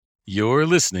You're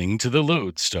listening to The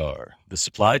Lodestar, the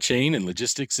supply chain and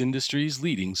logistics industry's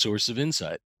leading source of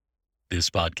insight. This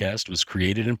podcast was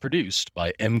created and produced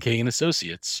by MK and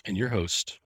Associates and your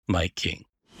host, Mike King.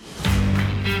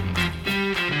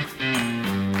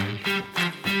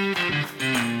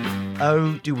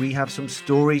 Oh, do we have some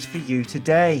stories for you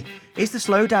today? Is the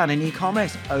slowdown in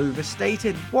e-commerce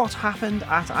overstated? What happened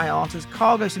at IATA's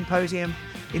Cargo Symposium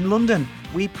in London?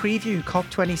 We preview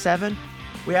COP27.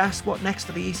 We ask what next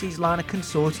for the EC's line of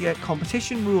consortia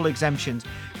competition rule exemptions.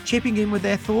 Chipping in with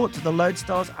their thoughts are the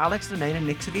Lodestar's Alex Linnane and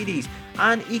Nick Savides,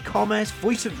 and e-commerce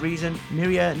voice of reason,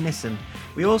 Mirja Nissen.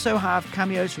 We also have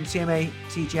cameos from CMA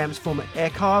CGM's former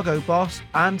air cargo boss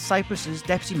and Cyprus's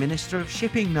Deputy Minister of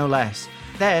Shipping, no less.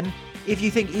 Then, if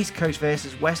you think East Coast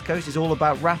versus West Coast is all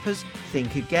about wrappers,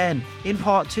 think again. In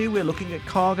part 2, we're looking at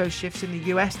cargo shifts in the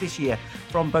US this year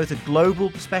from both a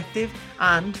global perspective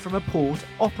and from a port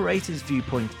operator's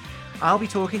viewpoint. I'll be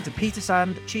talking to Peter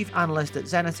Sand, Chief Analyst at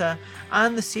Zenita,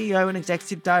 and the CEO and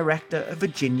Executive Director of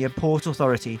Virginia Port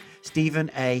Authority, Stephen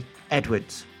A.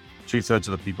 Edwards. 2/3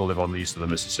 of the people live on the east of the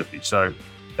Mississippi. So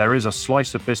there is a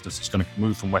slice of business that's going to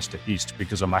move from west to east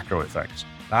because of macro effects.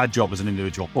 Our job as an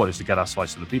individual port is to get our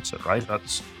slice of the pizza, right?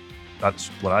 That's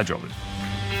what our job is.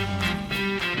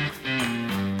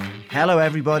 Hello,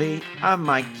 everybody. I'm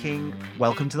Mike King.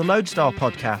 Welcome to the Lodestar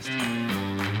podcast.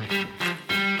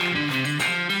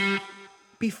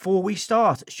 Before we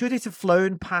start, should it have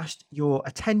flown past your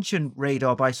attention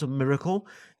radar by some miracle,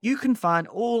 you can find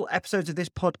all episodes of this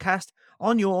podcast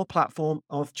on your platform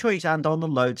of choice and on the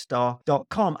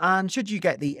lodestar.com. And should you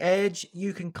get the urge,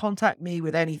 you can contact me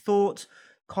with any thoughts,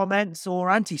 comments, or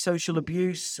antisocial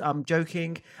abuse, I'm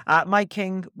joking, at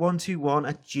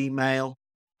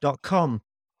myking121@gmail.com.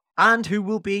 And who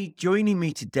will be joining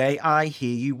me today, I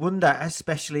hear you wonder,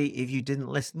 especially if you didn't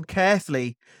listen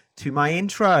carefully to my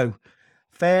intro.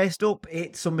 First up,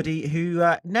 it's somebody who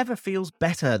never feels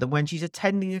better than when she's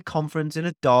attending a conference in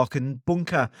a darkened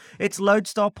bunker. It's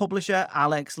Lodestar publisher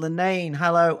Alex Linnane.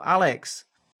 Hello, Alex.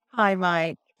 Hi,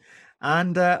 Mike.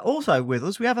 And also with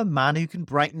us, we have a man who can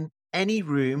brighten any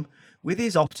room with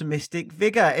his optimistic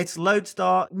vigor. It's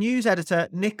Lodestar news editor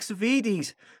Nick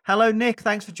Savides. Hello, Nick.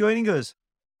 Thanks for joining us.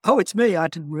 Oh, it's me. I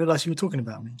didn't realize you were talking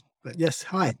about me. But yes,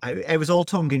 hi. It was all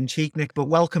tongue in cheek, Nick, but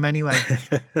welcome anyway.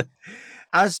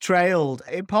 As trailed,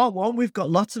 in part 1, we've got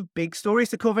lots of big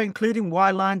stories to cover, including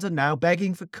why lines are now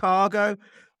begging for cargo.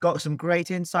 Got some great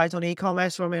insight on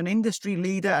e-commerce from an industry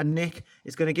leader, and Nick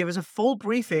is going to give us a full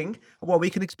briefing of what we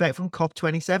can expect from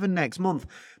COP27 next month.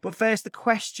 But first, the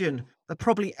question that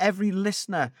probably every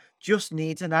listener just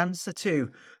needs an answer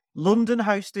to. London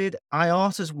hosted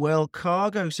IATA's World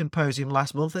Cargo Symposium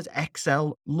last month at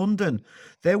ExCeL London.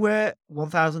 There were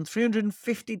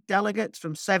 1,350 delegates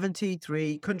from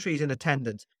 73 countries in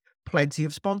attendance. Plenty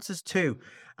of sponsors too.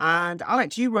 And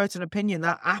Alex, you wrote an opinion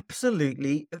that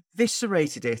absolutely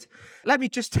eviscerated it. Let me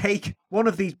just take one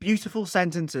of these beautiful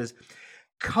sentences.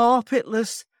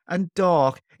 Carpetless and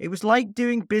dark. It was like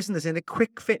doing business in a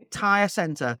quick fit tyre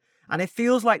centre. And it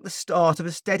feels like the start of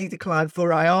a steady decline for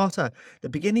IATA, the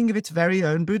beginning of its very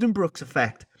own Buddenbrooks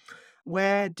effect.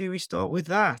 Where do we start with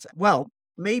that? Well,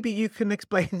 maybe you can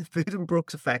explain the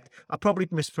Buddenbrooks effect. I probably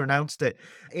mispronounced it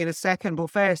in a second.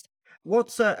 But first,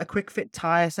 what's a quick fit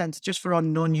tyre centre just for our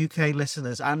non-UK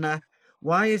listeners? And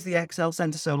why is the ExCeL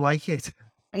Centre so like it?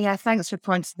 Yeah, thanks for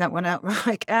pointing that one out,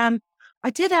 Mike. I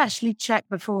did actually check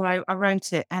before I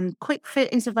wrote it, and Quick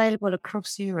Fit is available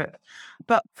across Europe.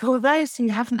 But for those who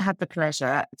haven't had the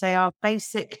pleasure, they are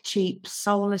basic, cheap,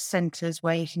 soulless centres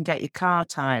where you can get your car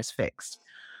tyres fixed.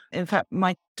 In fact,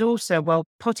 my daughter, while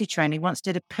potty training, once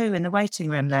did a poo in the waiting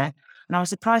room there, and I was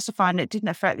surprised to find it didn't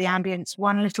affect the ambience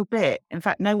one little bit. In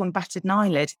fact, no one batted an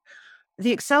eyelid.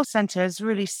 The ExCeL Centre has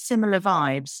really similar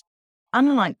vibes.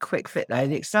 Unlike Quick Fit, though,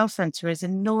 the ExCeL Centre is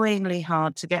annoyingly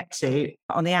hard to get to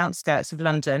on the outskirts of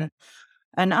London.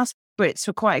 And us Brits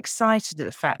were quite excited at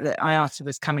the fact that IATA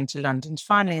was coming to London,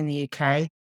 finally in the UK.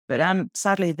 But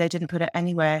sadly, they didn't put it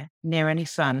anywhere near any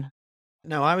fun.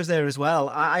 No, I was there as well.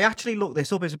 I actually looked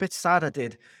this up. It's a bit sad I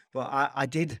did, but I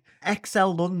did.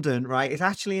 ExCeL London, right? It's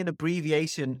actually an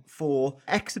abbreviation for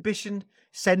Exhibition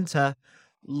Centre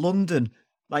London.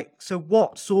 So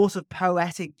what sort of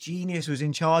poetic genius was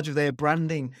in charge of their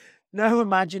branding? No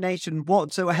imagination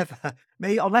whatsoever.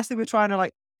 Maybe, unless they were trying to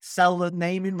sell the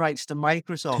naming rights to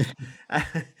Microsoft.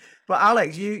 But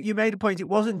Alex, you made a point. It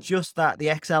wasn't just that the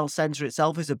ExCeL Centre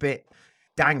itself is a bit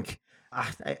dank.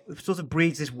 It sort of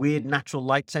breeds this weird natural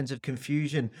light sense of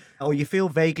confusion, or you feel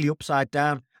vaguely upside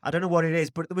down. I don't know what it is,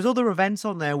 but there was other events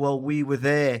on there while we were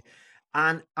there,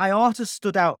 and IATA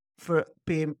stood out for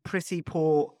being pretty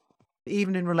poor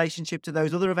even in relationship to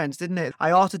those other events, didn't it?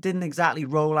 IATA didn't exactly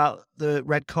roll out the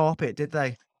red carpet, did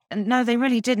they? And no, they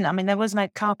really didn't. I mean, there was no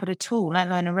carpet at all, let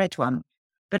alone a red one.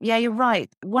 But yeah, you're right.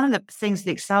 One of the things at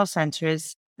the Excel Centre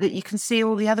is that you can see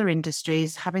all the other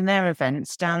industries having their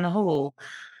events down the hall.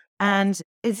 And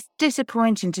it's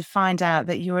disappointing to find out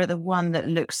that you're the one that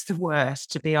looks the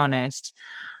worst, to be honest.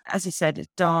 As you said, it's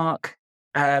dark,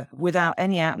 without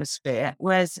any atmosphere.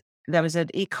 Whereas there was an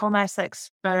e-commerce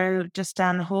expo just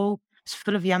down the hall. It's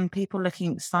full of young people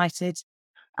looking excited.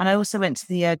 And I also went to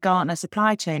the Gartner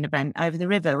supply chain event over the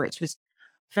river, which was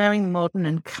very modern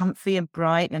and comfy and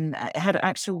bright, and it had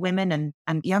actual women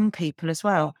and young people as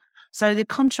well. So the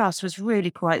contrast was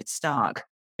really quite stark.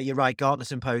 You're right, Gartner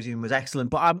Symposium was excellent,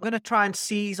 but I'm going to try and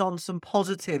seize on some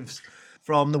positives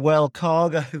from the World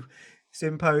Cargo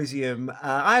Symposium.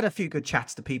 I had a few good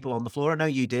chats to people on the floor. I know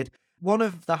you did. One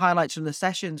of the highlights from the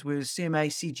sessions was CMA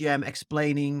CGM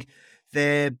explaining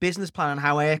their business plan and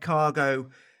how air cargo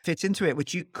fits into it,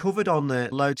 which you covered on the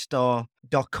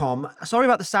lodestar.com. Sorry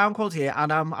about the sound quality here,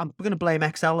 and I'm going to blame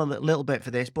Excel a little bit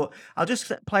for this, but I'll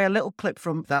just play a little clip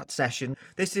from that session.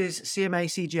 This is CMA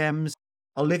CGM's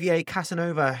Olivier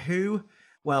Casanova, who,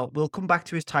 well, we'll come back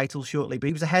to his title shortly, but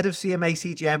he was the head of CMA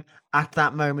CGM at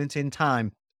that moment in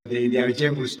time. The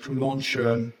idea was to launch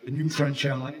a new French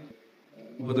airline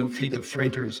with a fleet of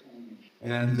freighters.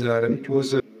 And it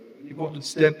was an important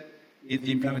step in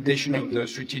the implementation of the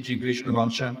strategic vision of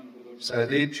Anshan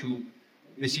Saturday to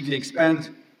basically expand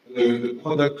the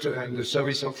product and the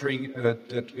service offering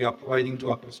that we are providing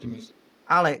to our customers.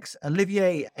 Alex,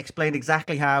 Olivier explained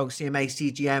exactly how CMA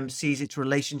CGM sees its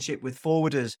relationship with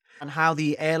forwarders and how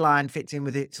the airline fits in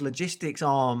with its logistics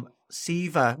arm,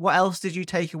 CEVA. What else did you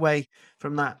take away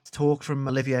from that talk from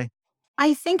Olivier?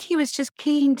 I think he was just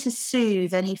keen to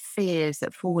soothe any fears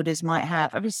that forwarders might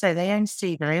have. Obviously, they own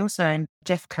CEVA, they also own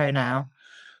Jeffco now.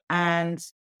 And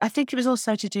I think it was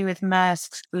also to do with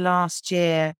Maersk last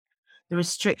year, the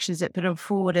restrictions it put on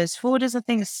forwarders. Forwarders, I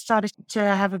think, started to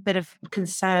have a bit of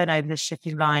concern over the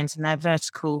shipping lines and their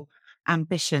vertical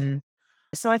ambition.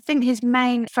 So I think his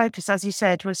main focus, as you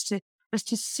said, was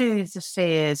to soothe the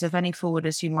fears of any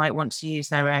forwarders who might want to use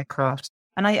their aircraft.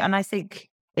 And I think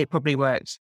it probably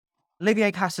worked.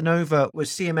 Olivier Casanova was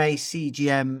CMA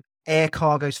CGM Air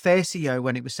Cargo's first CEO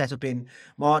when it was set up in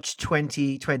March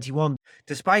 2021.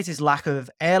 Despite his lack of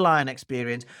airline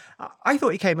experience, I thought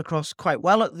he came across quite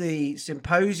well at the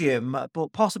symposium,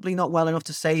 but possibly not well enough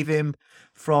to save him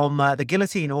from the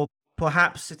guillotine. Or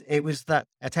perhaps it was that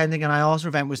attending an IATA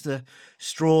event was the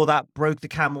straw that broke the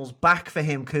camel's back for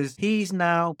him, because he's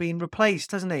now been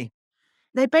replaced, hasn't he?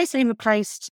 They basically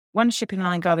replaced one shipping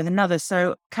line guy with another.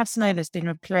 So Casanova's been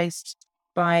replaced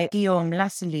by Guillaume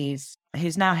Lascelles,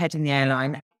 who's now heading the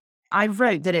airline. I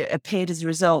wrote that it appeared as a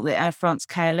result that Air France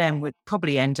KLM would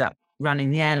probably end up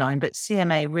running the airline, but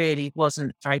CMA really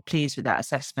wasn't very pleased with that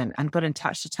assessment and got in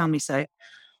touch to tell me so.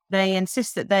 They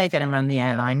insist that they're going to run the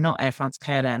airline, not Air France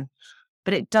KLM.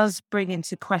 But it does bring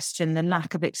into question the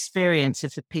lack of experience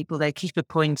of the people they keep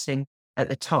appointing at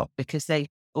the top, because they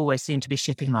always seem to be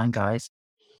shipping line guys.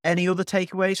 Any other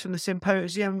takeaways from the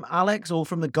symposium, Alex, or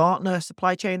from the Gartner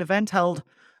supply chain event held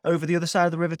over the other side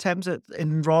of the River Thames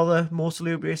in rather more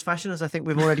salubrious fashion, as I think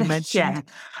we've already mentioned? Yeah.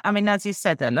 I mean, as you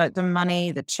said, then, like the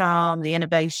money, the charm, the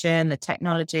innovation, the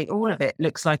technology, all of it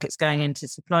looks like it's going into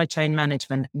supply chain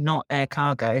management, not air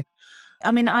cargo.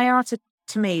 I mean, IATA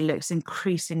to me looks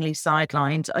increasingly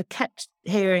sidelined. I kept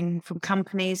hearing from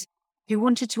companies who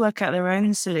wanted to work out their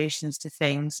own solutions to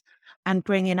things and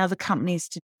bring in other companies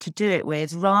to do it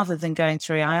with, rather than going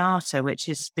through IATA, which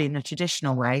has been the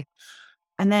traditional way.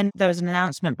 And then there was an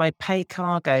announcement by Pay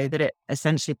Cargo that it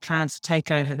essentially plans to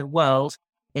take over the world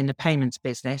in the payments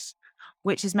business,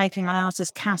 which is making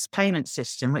IATA's CAS payment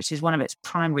system, which is one of its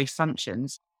primary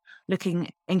functions,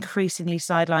 looking increasingly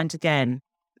sidelined again.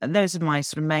 And those are my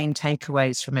sort of main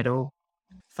takeaways from it all.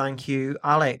 Thank you,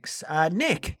 Alex.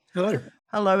 Nick. Hello.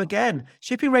 Hello again.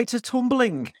 Shipping rates are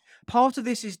tumbling. Part of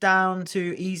this is down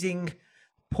to easing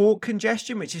port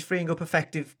congestion, which is freeing up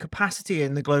effective capacity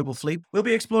in the global fleet. We'll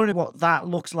be exploring what that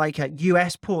looks like at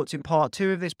US ports in part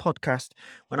 2 of this podcast,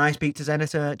 when I speak to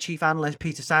Zenith Chief Analyst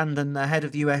Peter Sand and the head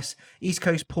of the US East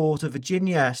Coast Port of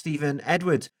Virginia, Stephen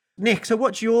Edwards. Nick, so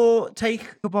what's your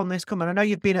take up on this comment? I know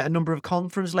you've been at a number of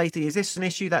conferences lately. Is this an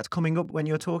issue that's coming up when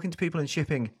you're talking to people in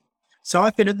shipping? So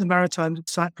I've been at the Maritime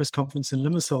Cyprus conference in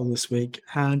Limassol this week,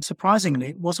 and surprisingly,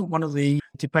 it wasn't one of the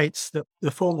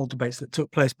formal debates that took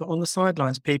place, but on the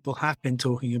sidelines, people have been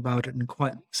talking about it in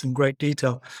quite some great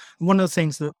detail. And one of the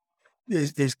things that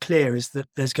is clear is that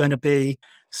there's going to be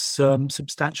some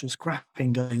substantial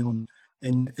scrapping going on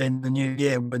in the new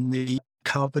year when the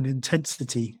carbon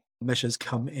intensity measures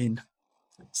come in.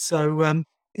 So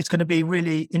it's going to be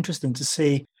really interesting to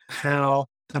see how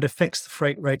that affects the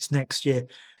freight rates next year.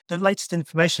 The latest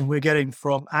information we're getting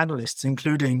from analysts,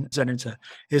 including Zenita,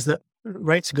 is that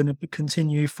rates are going to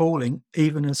continue falling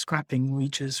even as scrapping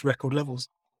reaches record levels.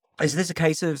 Is this a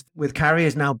case of with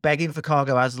carriers now begging for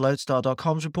cargo, as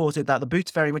Loadstar.com's reported, that the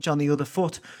boot's very much on the other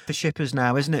foot for shippers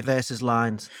now, isn't it, versus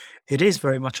lines? It is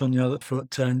very much on the other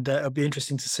foot, and it'll be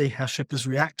interesting to see how shippers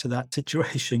react to that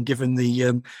situation, given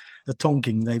the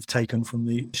tonking they've taken from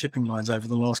the shipping lines over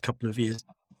the last couple of years.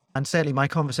 And certainly my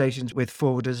conversations with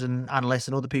forwarders and analysts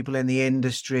and other people in the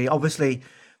industry, obviously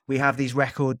we have these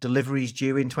record deliveries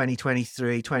due in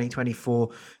 2023, 2024.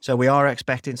 So we are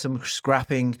expecting some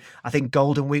scrapping. I think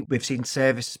Golden Week, we've seen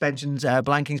service suspensions,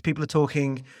 blankings. People are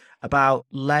talking about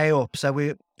layup.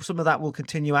 So some of that will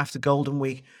continue after Golden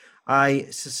Week, I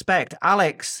suspect.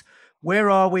 Alex, where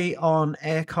are we on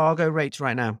air cargo rates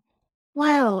right now?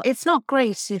 Well, it's not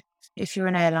great if you're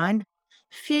an airline.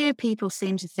 Few people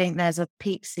seem to think there's a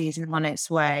peak season on its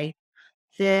way.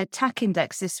 The TAC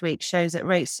index this week shows that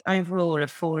rates overall have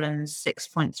fallen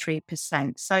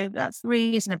 6.3%. So that's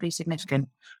reasonably significant.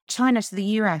 China to the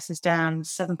US is down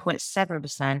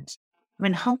 7.7%. I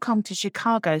mean, Hong Kong to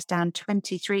Chicago is down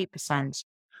 23%.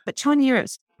 But China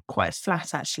Europe's quite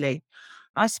flat, actually.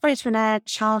 I spoke to an air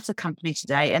charter company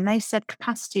today, and they said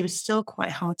capacity was still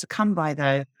quite hard to come by,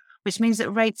 though, which means that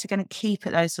rates are going to keep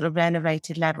at those sort of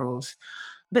elevated levels.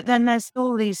 But then there's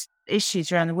all these issues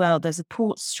around the world. There's a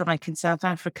port strike in South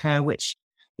Africa, which,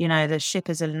 the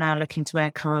shippers are now looking to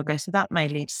air cargo. So that may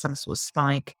lead to some sort of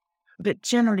spike. But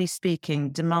generally speaking,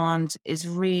 demand is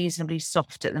reasonably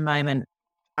soft at the moment.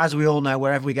 As we all know,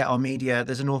 wherever we get our media,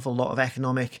 there's an awful lot of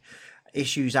economic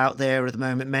issues out there at the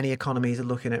moment. Many economies are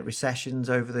looking at recessions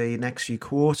over the next few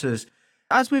quarters.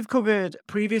 As we've covered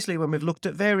previously, when we've looked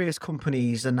at various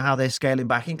companies and how they're scaling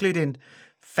back, including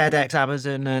FedEx,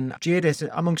 Amazon, and Geodis,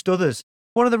 amongst others,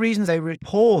 one of the reasons they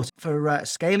report for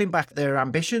scaling back their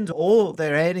ambitions or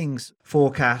their earnings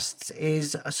forecasts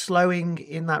is a slowing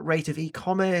in that rate of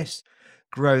e-commerce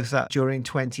growth during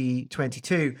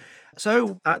 2022.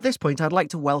 So at this point, I'd like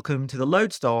to welcome to the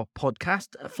Loadstar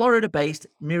podcast, Florida-based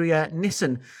Mirya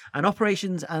Nissen, an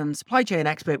operations and supply chain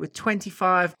expert with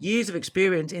 25 years of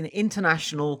experience in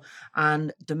international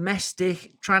and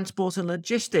domestic transport and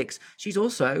logistics. She's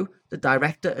also the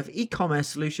director of e-commerce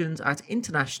solutions at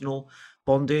International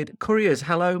Bonded Couriers.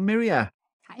 Hello, Mirya.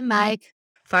 Hi, Mike.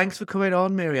 Thanks for coming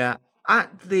on, Mirya.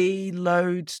 At the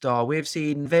Loadstar, we've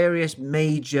seen various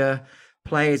major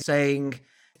players saying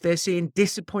they're seeing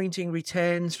disappointing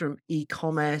returns from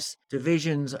e-commerce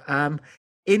divisions.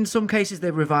 In some cases,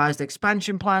 they've revised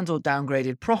expansion plans or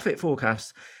downgraded profit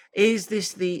forecasts. Is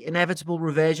this the inevitable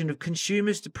reversion of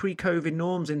consumers to pre-COVID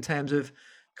norms in terms of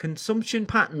consumption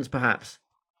patterns, perhaps?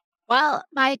 Well,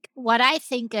 Mike, what I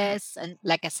think is, and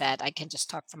like I said, I can just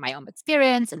talk from my own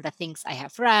experience and the things I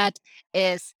have read,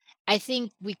 is I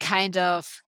think we kind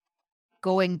of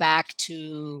going back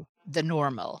to the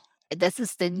normal. This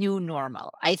is the new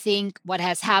normal. I think what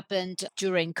has happened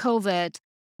during COVID,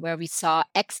 where we saw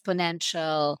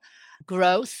exponential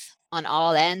growth on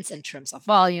all ends in terms of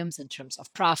volumes, in terms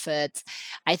of profits,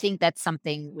 I think that's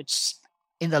something which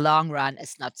in the long run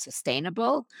is not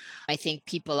sustainable. I think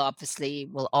people obviously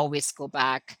will always go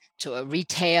back to a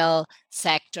retail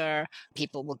sector.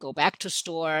 People will go back to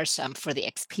stores for the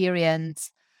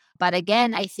experience. But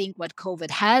again, I think what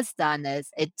COVID has done is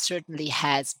it certainly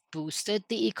has boosted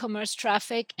the e-commerce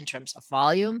traffic in terms of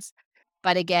volumes.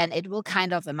 But again, it will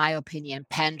kind of, in my opinion,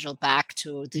 pendule back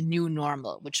to the new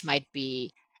normal, which might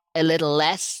be a little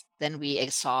less than we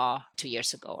saw 2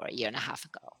 years ago or a year and a half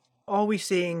ago. Are we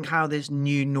seeing how this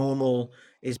new normal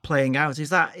is playing out? Is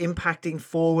that impacting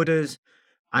forwarders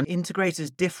and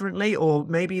integrators differently? Or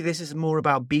maybe this is more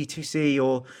about B2C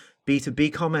or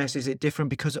B2B commerce? Is it different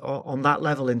because on that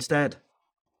level instead?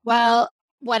 Well,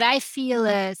 what I feel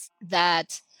is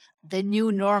that the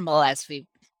new normal, as we're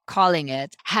calling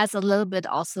it, has a little bit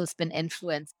also been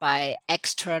influenced by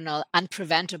external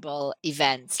unpreventable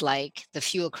events like the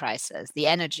fuel crisis, the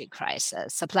energy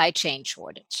crisis, supply chain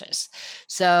shortages.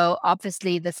 So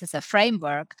obviously this is a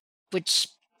framework which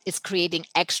is creating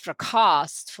extra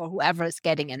costs for whoever is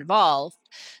getting involved.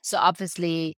 So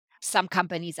obviously some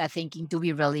companies are thinking, do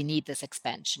we really need this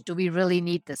expansion? Do we really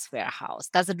need this warehouse?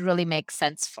 Does it really make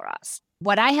sense for us?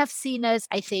 What I have seen is,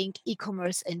 I think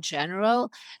e-commerce in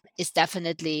general is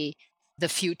definitely the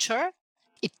future.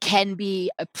 It can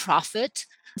be a profit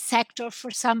sector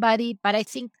for somebody, but I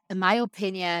think, in my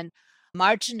opinion,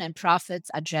 margin and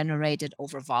profits are generated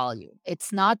over volume.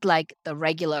 It's not like the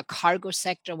regular cargo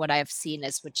sector, what I have seen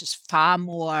is, which is far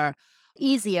more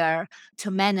easier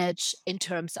to manage in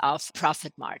terms of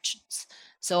profit margins.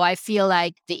 So I feel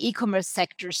like the e-commerce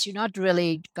sectors, you're not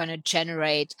really going to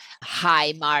generate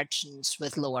high margins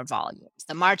with lower volumes.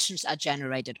 The margins are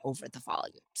generated over the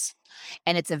volumes.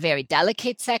 And it's a very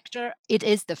delicate sector. It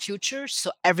is the future.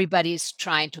 So everybody's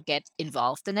trying to get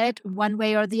involved in it one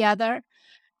way or the other.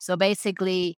 So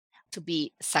basically, to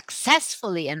be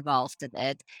successfully involved in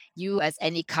it, you as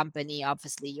any company,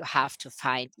 obviously you have to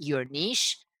find your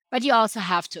niche, but you also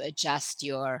have to adjust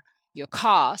your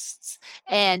costs,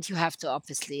 and you have to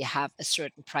obviously have a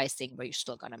certain pricing where you're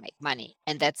still going to make money.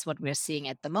 And that's what we're seeing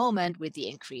at the moment with the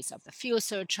increase of the fuel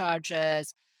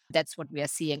surcharges. That's what we are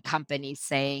seeing companies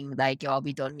saying, like, oh,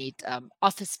 we don't need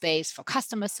office space for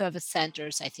customer service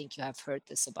centers. I think you have heard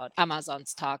this about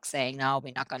Amazon's talk saying, no,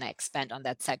 we're not going to expand on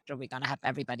that sector. We're going to have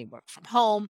everybody work from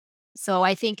home. So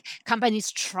I think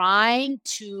companies trying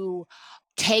to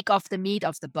take off the meat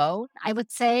of the bone, I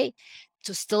would say,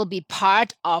 to still be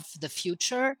part of the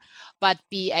future, but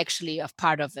be actually a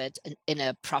part of it in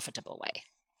a profitable way.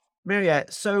 Maria,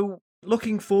 so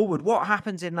looking forward, what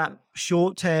happens in that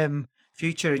short-term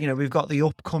future? We've got the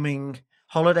upcoming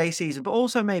holiday season, but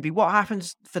also maybe what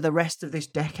happens for the rest of this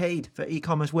decade for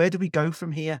e-commerce? Where do we go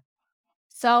from here?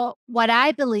 So what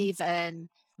I believe in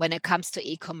when it comes to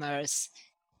e-commerce,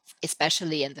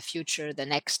 especially in the future, the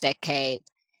next decade,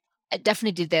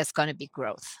 definitely there's going to be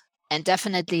growth. And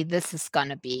definitely this is going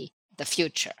to be the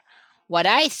future. What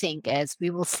I think is we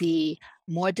will see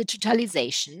more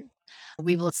digitalization.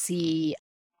 We will see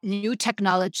new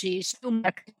technologies, new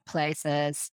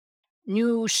marketplaces,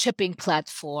 new shipping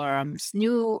platforms,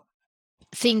 new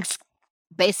things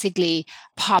basically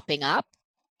popping up,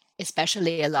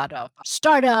 especially a lot of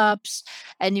startups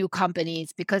and new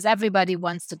companies, because everybody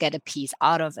wants to get a piece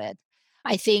out of it.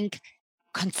 I think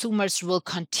consumers will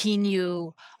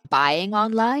continue buying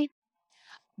online,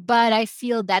 but I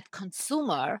feel that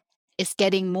consumer is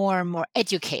getting more and more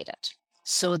educated.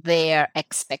 So their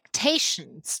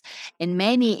expectations in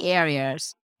many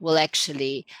areas will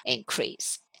actually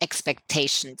increase.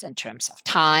 Expectations in terms of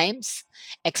times,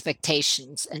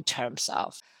 expectations in terms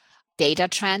of data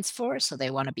transfer. So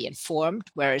they want to be informed.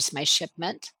 Where is my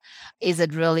shipment? Is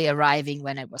it really arriving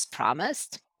when it was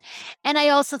promised? And I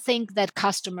also think that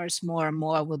customers more and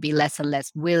more will be less and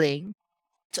less willing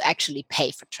to actually pay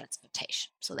for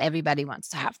transportation. So everybody wants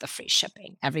to have the free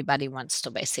shipping. Everybody wants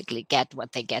to basically get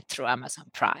what they get through Amazon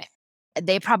Prime.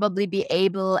 They probably be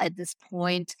able at this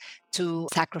point to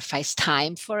sacrifice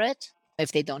time for it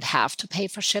if they don't have to pay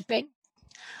for shipping.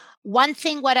 One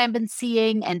thing what I've been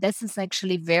seeing, and this is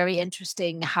actually very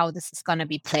interesting how this is going to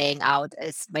be playing out,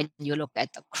 is when you look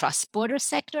at the cross-border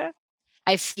sector.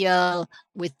 I feel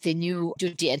with the new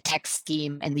duty and tax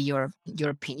scheme in the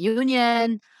European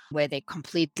Union, where they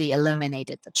completely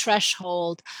eliminated the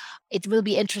threshold, it will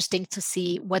be interesting to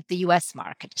see what the US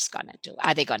market is going to do.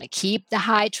 Are they going to keep the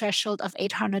high threshold of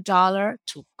 $800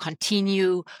 to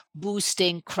continue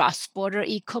boosting cross-border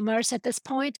e-commerce at this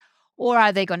point? Or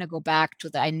are they going to go back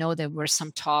to I know there were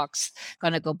some talks,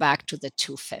 going to go back to the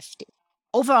 $250.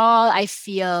 Overall, I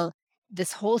feel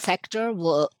this whole sector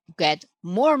will get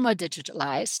more and more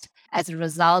digitalized. As a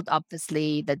result,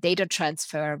 obviously, the data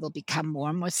transfer will become more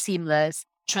and more seamless,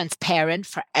 transparent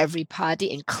for every party,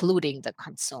 including the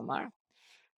consumer.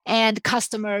 And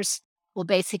customers will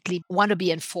basically want to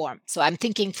be informed. So I'm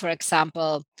thinking, for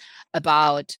example,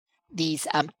 about these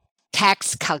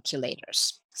tax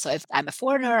calculators. So if I'm a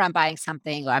foreigner, I'm buying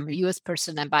something, or I'm a US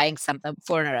person, I'm buying something,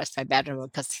 foreigner is my better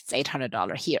because it's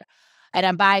 $800 here. And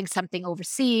I'm buying something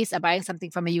overseas, I'm buying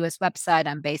something from a US website,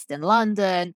 I'm based in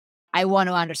London. I want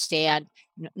to understand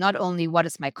not only what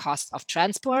is my cost of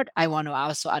transport, I want to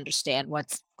also understand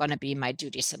what's going to be my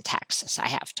duties and taxes I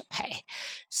have to pay.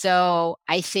 So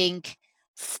I think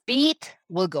speed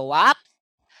will go up,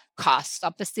 cost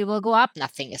obviously will go up,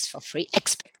 nothing is for free,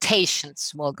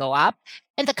 expectations will go up,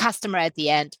 and the customer at the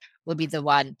end will be the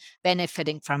one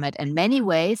benefiting from it in many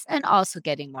ways and also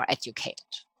getting more educated.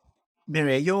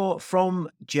 Miria, you're from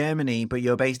Germany, but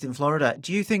you're based in Florida.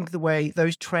 Do you think the way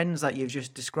those trends that you've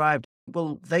just described,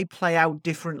 will they play out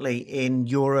differently in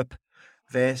Europe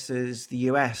versus the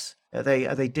US? Are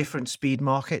they different speed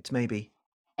markets, maybe?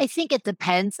 I think it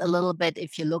depends a little bit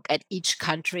if you look at each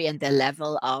country and their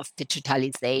level of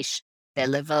digitalization, their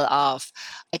level of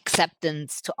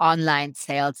acceptance to online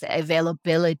sales, the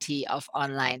availability of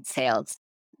online sales.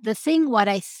 The thing what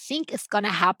I think is going to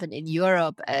happen in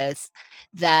Europe is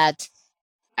that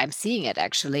I'm seeing it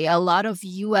actually, a lot of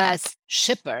US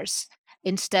shippers,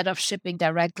 instead of shipping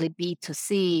directly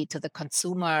B2C to the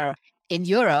consumer in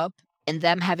Europe and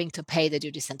them having to pay the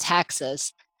duties and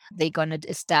taxes, they're going to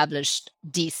establish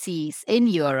DCs in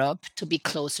Europe to be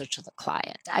closer to the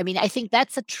client. I mean, I think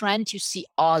that's a trend you see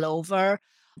all over,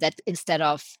 that instead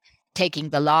of taking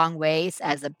the long ways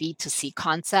as a B2C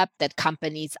concept, that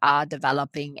companies are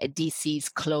developing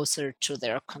DCs closer to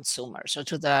their consumers or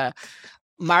to the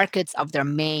markets of their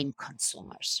main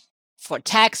consumers for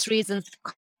tax reasons,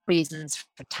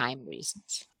 for time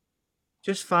reasons.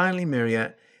 Just finally,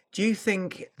 Miria, do you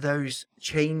think those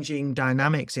changing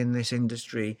dynamics in this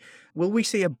industry, will we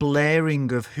see a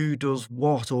blurring of who does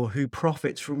what or who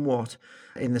profits from what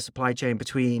in the supply chain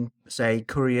between, say,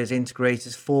 couriers,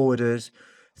 integrators, forwarders,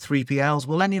 3PLs?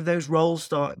 Will any of those roles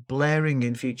start blurring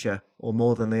in future or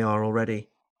more than they are already?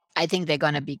 I think they're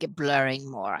going to be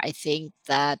blurring more. I think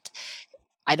that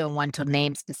I don't want to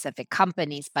name specific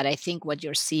companies, but I think what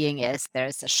you're seeing is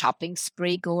there's a shopping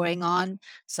spree going on.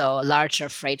 So larger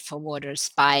freight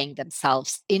forwarders buying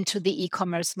themselves into the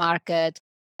e-commerce market,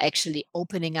 actually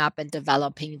opening up and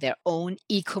developing their own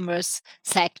e-commerce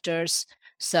sectors.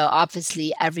 So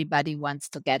obviously everybody wants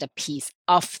to get a piece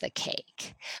of the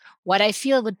cake. What I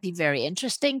feel would be very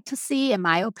interesting to see, in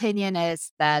my opinion,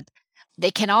 is that they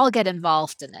can all get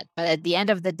involved in it, but at the end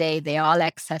of the day, they're all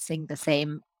accessing the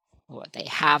same, or they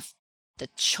have the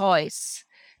choice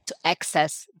to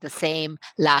access the same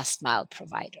last mile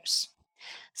providers.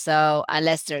 So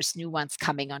unless there's new ones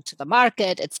coming onto the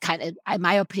market, it's kind of, in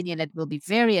my opinion, it will be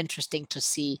very interesting to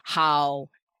see how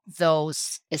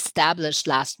those established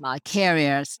last mile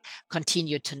carriers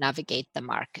continue to navigate the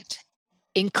market,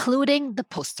 including the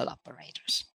postal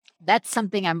operators. That's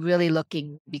something I'm really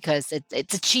looking, because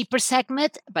it's a cheaper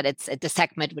segment, but it's a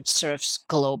segment which serves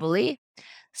globally.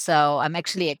 So I'm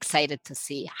actually excited to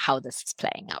see how this is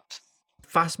playing out.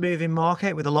 Fast-moving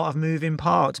market with a lot of moving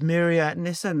parts. Miria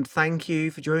Nissen, thank you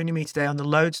for joining me today on the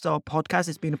Loadstar podcast.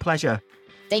 It's been a pleasure.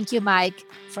 Thank you, Mike,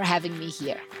 for having me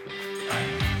here.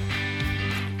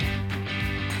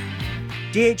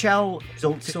 DHL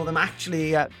results saw them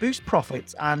actually boost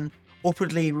profits and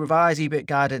upwardly revise EBIT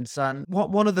guidance. And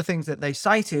one of the things that they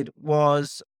cited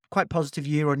was quite positive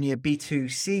year-on-year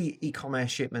B2C e-commerce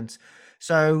shipments.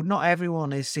 So not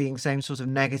everyone is seeing the same sort of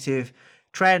negative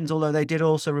trends, although they did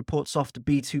also report softer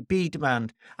B2B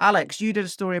demand. Alex, you did a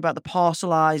story about the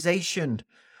parcelization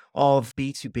of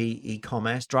B2B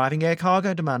e-commerce driving air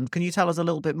cargo demand. Can you tell us a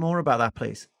little bit more about that,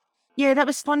 please? Yeah, that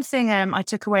was one thing I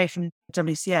took away from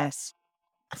WCS.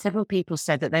 Several people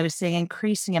said that they were seeing an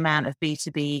increasing amount of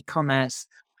B2B e-commerce,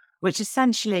 which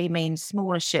essentially means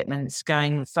smaller shipments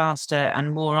going faster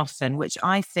and more often, which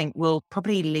I think will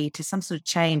probably lead to some sort of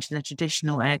change in the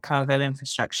traditional air cargo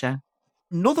infrastructure.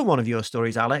 Another one of your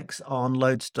stories, Alex, on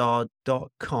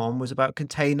loadstar.com was about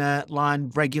container line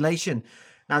regulation.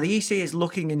 Now, the EC is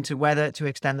looking into whether to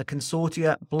extend the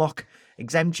Consortia Block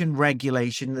Exemption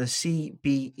Regulation, the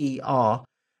CBER,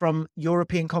 from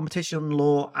European competition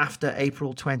law after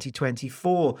April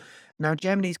 2024. Now,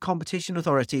 Germany's competition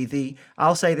authority,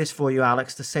 I'll say this for you,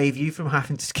 Alex, to save you from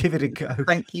having to give it a go.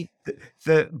 Thank you.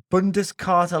 The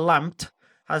Bundeskartellamt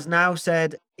has now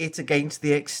said it's against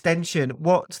the extension.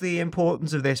 What's the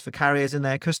importance of this for carriers and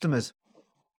their customers?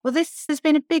 Well, this has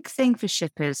been a big thing for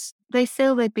shippers. They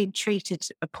feel they've been treated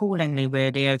appallingly,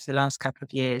 really, over the last couple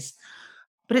of years.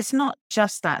 But it's not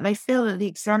just that. They feel that the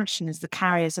exemptions the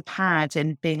carriers have had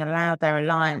in being allowed their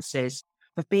alliances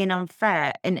have been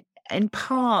unfair. And in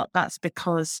part, that's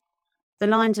because the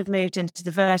lines have moved into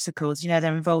the verticals. You know,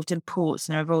 they're involved in ports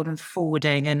and they're involved in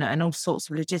forwarding and all sorts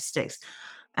of logistics.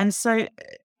 And so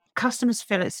customers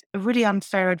feel it's a really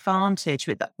unfair advantage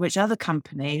which other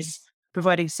companies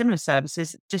providing similar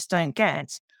services just don't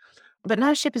get. But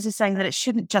now shippers are saying that it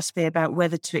shouldn't just be about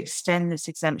whether to extend this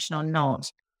exemption or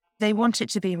not. They want it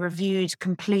to be reviewed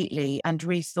completely and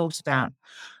rethought about.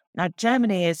 Now,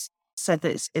 Germany has said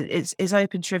that it's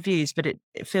open to reviews, but it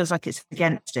feels like it's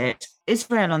against it.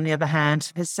 Israel, on the other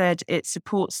hand, has said it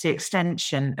supports the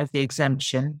extension of the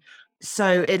exemption.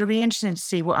 So it'll be interesting to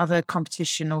see what other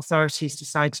competition authorities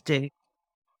decide to do.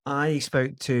 I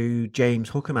spoke to James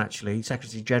Hookham, actually,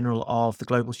 Secretary General of the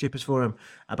Global Shippers Forum,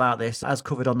 about this, as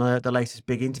covered on the latest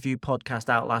Big Interview podcast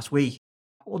out last week.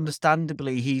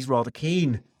 Understandably, he's rather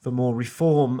keen for more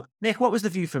reform. Nick, what was the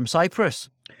view from Cyprus?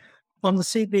 On the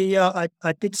CBER,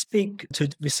 I did speak to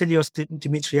Vasilios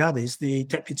Dimitriadis, the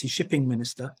Deputy Shipping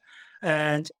Minister,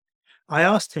 and I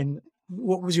asked him,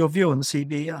 what was your view on the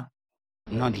CBER?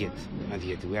 Not yet.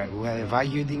 We are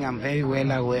evaluating. I'm very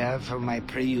well aware from my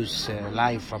previous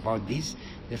life about this,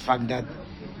 the fact that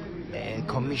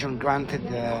Commission granted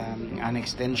an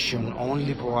extension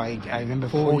only for, I remember,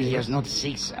 4 years, not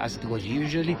 6 as it was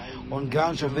usually, on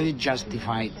grounds of very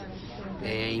justified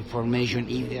information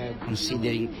if they are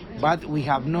considering. But we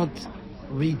have not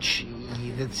reach,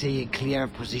 let's say, a clear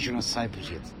position of Cyprus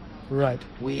yet. Right.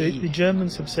 The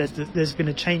Germans have said that there's been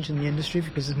a change in the industry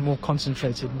because it's more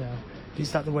concentrated now.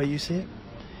 Is that the way you see it?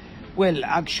 Well,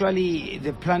 actually,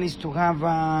 the plan is to have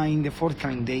in the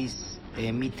forthcoming days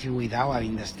a meeting with our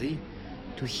industry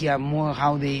to hear more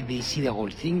how they see the whole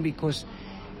thing, because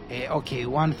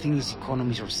one thing is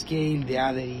economies of scale, the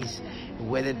other is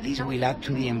whether this will add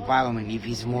to the environment, if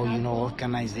it's more,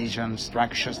 organization,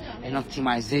 structures, and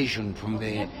optimization from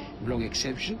the block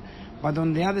exception. But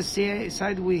on the other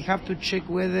side, we have to check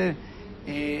whether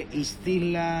it's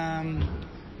still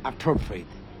appropriate.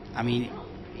 I mean,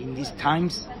 in these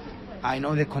times, I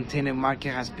know the container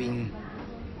market has been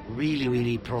really,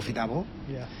 really profitable.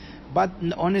 Yeah. But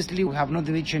honestly, we have not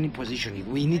reached any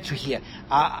position. We need to hear.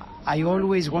 I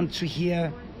always want to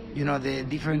hear, the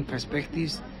different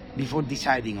perspectives before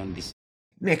deciding on this.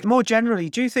 Nick, more generally,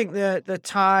 do you think the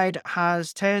tide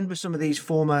has turned with some of these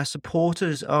former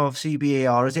supporters of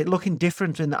CBER? Is it looking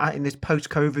different in this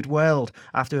post-COVID world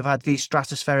after we've had these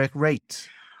stratospheric rates?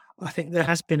 I think there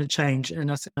has been a change,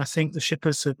 and I think the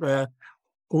shippers have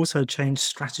also changed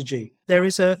strategy. There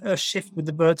is a shift with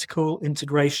the vertical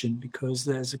integration because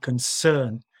there's a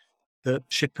concern that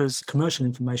shippers' commercial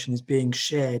information is being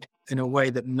shared in a way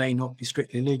that may not be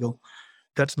strictly legal.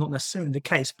 That's not necessarily the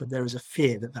case, but there is a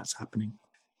fear that that's happening.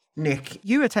 Nick,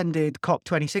 you attended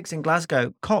COP26 in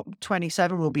Glasgow.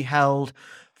 COP27 will be held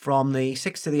from the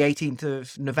 6th to the 18th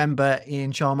of November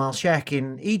in Sharm el-Sheikh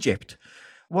in Egypt.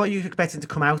 What are you expecting to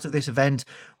come out of this event?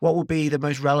 What will be the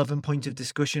most relevant point of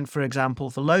discussion, for example,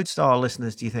 for Lodestar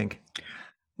listeners, do you think?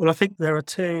 Well, I think there are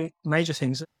two major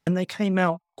things, and they came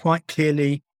out quite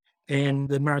clearly in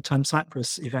the Maritime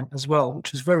Cyprus event as well,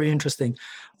 which was very interesting.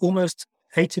 Almost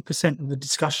 80% of the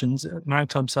discussions at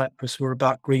Maritime Cyprus were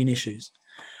about green issues.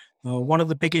 One of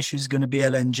the big issues is going to be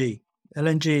LNG.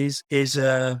 LNG is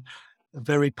a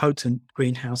very potent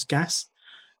greenhouse gas,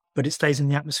 but it stays in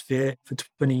the atmosphere for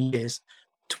 20 years.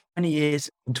 20 years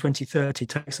in 2030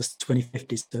 takes us to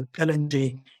 2050. So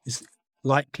LNG is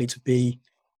likely to be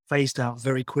phased out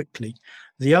very quickly.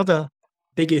 The other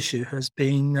big issue has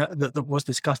been that was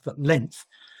discussed at length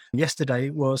yesterday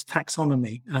was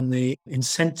taxonomy and the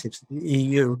incentives the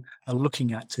EU are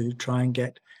looking at to try and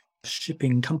get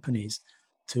shipping companies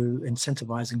to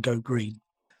incentivize and go green.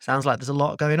 Sounds like there's a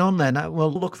lot going on then.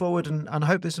 We'll look forward and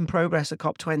hope there's some progress at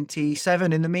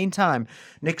COP27. In the meantime,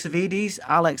 Nick Savides,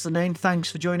 Alex Linnane, thanks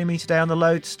for joining me today on the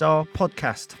Lodestar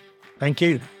podcast. Thank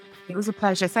you. It was a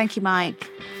pleasure. Thank you, Mike.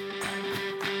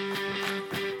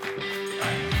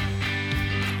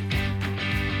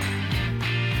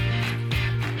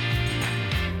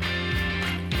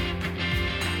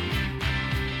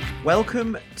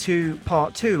 Welcome to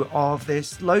part 2 of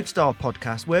this Lodestar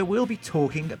podcast, where we'll be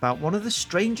talking about one of the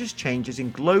strangest changes in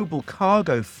global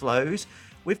cargo flows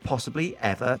we've possibly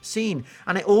ever seen.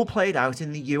 And it all played out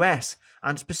in the US,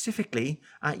 and specifically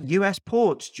at US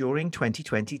ports during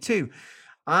 2022.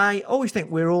 I always think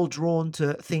we're all drawn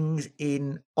to things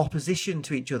in opposition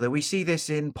to each other. We see this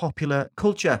in popular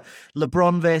culture.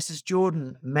 LeBron versus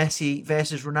Jordan, Messi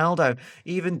versus Ronaldo,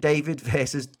 even David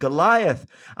versus Goliath.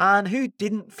 And who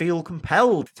didn't feel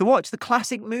compelled to watch the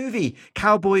classic movie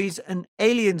Cowboys and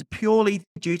Aliens purely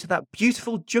due to that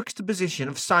beautiful juxtaposition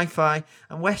of sci-fi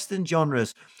and Western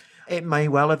genres? It may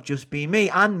well have just been me,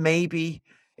 and maybe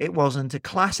it wasn't a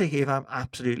classic, if I'm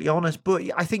absolutely honest, but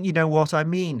I think you know what I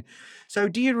mean. So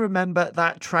do you remember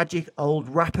that tragic old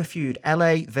rapper feud,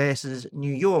 LA versus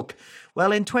New York?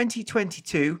 Well, in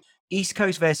 2022, East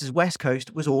Coast versus West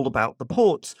Coast was all about the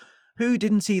ports. Who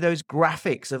didn't see those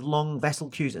graphics of long vessel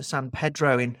queues at San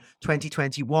Pedro in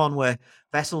 2021, where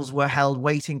vessels were held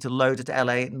waiting to load at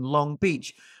LA and Long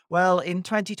Beach? Well, in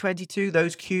 2022,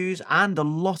 those queues and a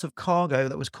lot of cargo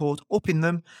that was caught up in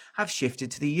them have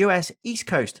shifted to the US East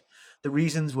Coast. The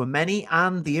reasons were many,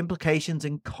 and the implications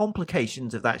and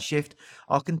complications of that shift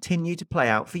are continue to play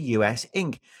out for US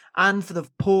Inc. and for the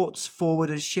ports,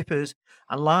 forwarders, shippers,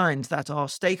 and lines that are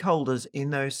stakeholders in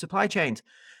those supply chains.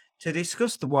 To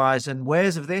discuss the whys and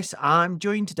wheres of this, I'm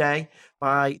joined today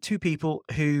by two people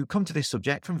who come to this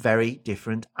subject from very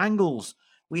different angles.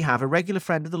 We have a regular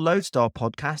friend of the Lodestar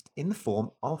podcast in the form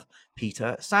of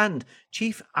Peter Sand,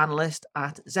 Chief Analyst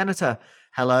at Zenita.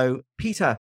 Hello,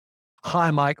 Peter.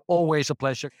 Hi, Mike. Always a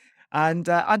pleasure. And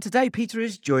today, Peter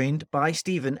is joined by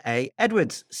Stephen A.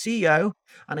 Edwards, CEO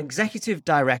and Executive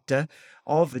Director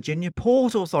of Virginia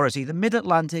Port Authority, the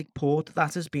Mid-Atlantic port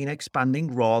that has been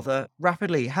expanding rather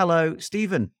rapidly. Hello,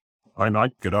 Stephen. Hi,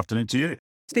 Mike. Good afternoon to you.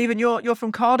 Stephen, you're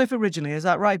from Cardiff originally, is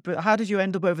that right? But how did you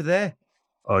end up over there?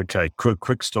 Okay,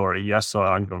 quick story. Yes,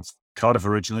 I'm from Cardiff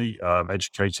originally,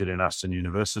 educated in Aston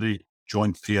University,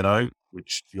 joined P&O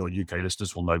which your UK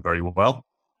listeners will know very well,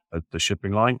 at the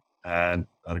shipping line, and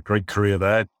had a great career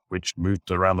there, which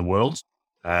moved around the world.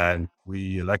 And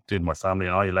my family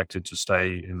and I elected to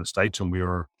stay in the States, and we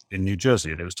were in New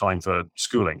Jersey, and it was time for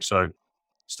schooling. So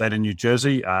stayed in New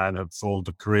Jersey and have followed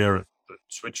a career that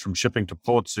switched from shipping to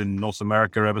ports in North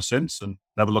America ever since, and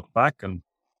never looked back, and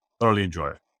thoroughly enjoy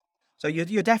it. So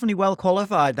you're definitely well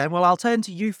qualified then. Well, I'll turn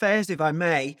to you first, if I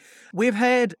may. We've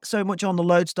heard so much on the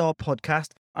Lodestar podcast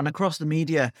and across the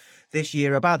media this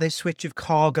year about this switch of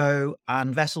cargo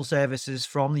and vessel services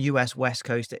from the US West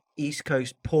Coast to East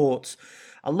Coast ports.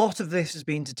 A lot of this has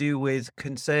been to do with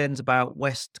concerns about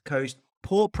West Coast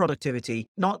port productivity,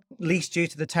 not least due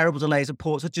to the terrible delays at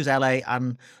ports such as LA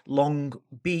and Long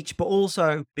Beach, but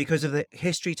also because of the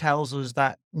history tells us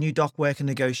that new dock worker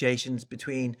negotiations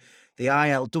between the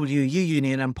ILWU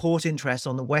union and port interests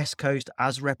on the West Coast,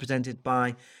 as represented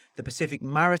by the Pacific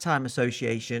Maritime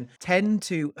Association, tend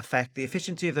to affect the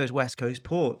efficiency of those West Coast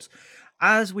ports.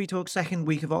 As we talk second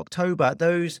week of October,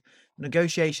 those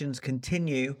negotiations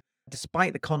continue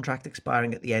despite the contract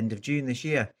expiring at the end of June this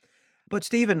year. But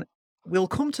Stephen, we'll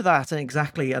come to that and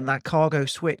that cargo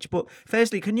switch. But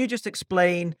firstly, can you just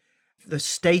explain the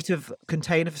state of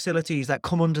container facilities that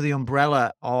come under the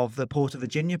umbrella of the Port of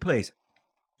Virginia, please?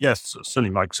 Yes,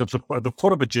 certainly, Mike. So the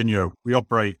Port of Virginia, we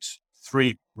operate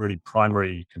 3 really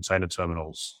primary container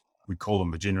terminals. We call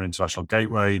them Virginia International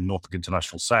Gateway, Norfolk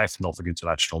International South, Norfolk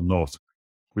International North.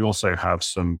 We also have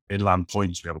some inland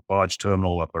points. We have a barge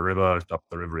terminal up the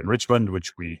river in Richmond,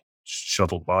 which we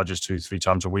shuttle barges to 3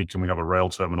 times a week. And we have a rail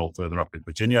terminal further up in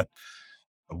Virginia,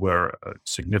 where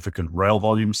significant rail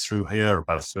volumes through here.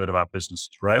 About a third of our business is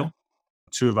rail.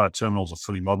 2 of our terminals are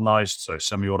fully modernized, so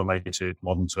semi-automated,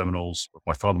 modern terminals.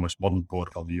 By far the most modern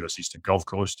port on the US Eastern Gulf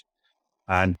Coast.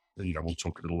 And, we'll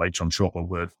talk a little later, I'm sure,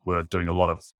 but we're doing a lot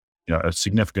of, a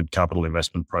significant capital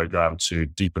investment program to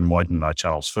deepen and widen our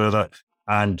channels further.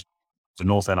 And the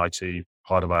North NIT,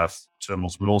 part of our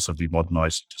terminals, will also be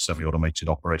modernized to semi-automated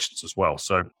operations as well.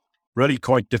 So really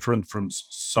quite different from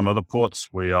some other ports.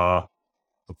 We are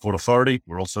the Port Authority.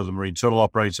 We're also the Marine Terminal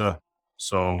Operator.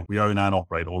 So we own and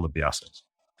operate all of the assets.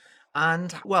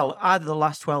 And, well, either the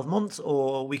last 12 months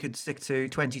or we could stick to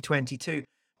 2022.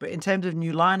 But in terms of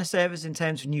new liner service, in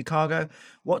terms of new cargo,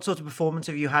 what sort of performance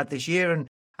have you had this year? And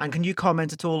can you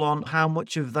comment at all on how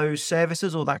much of those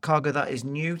services or that cargo that is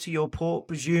new to your port,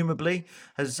 presumably,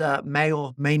 has may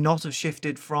or may not have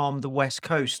shifted from the West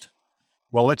Coast?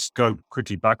 Well, let's go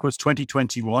quickly backwards.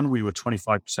 2021, we were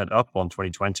 25% up on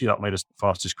 2020. That made us the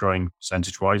fastest growing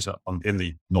percentage-wise in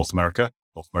the North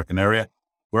American area.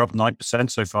 We're up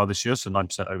 9% so far this year, so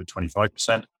 9% over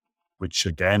 25%, which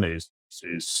again is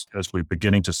as we're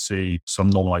beginning to see some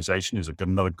normalization, is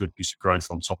another good piece of growth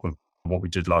on top of what we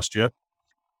did last year.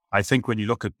 I think when you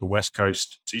look at the West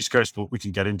Coast to East Coast, we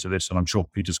can get into this, and I'm sure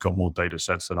Peter's got more data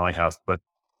sets than I have, but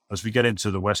as we get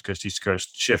into the West Coast, East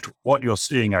Coast shift, what you're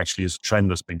seeing actually is a trend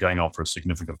that's been going on for a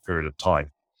significant period of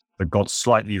time that got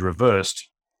slightly reversed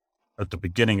at the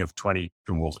beginning of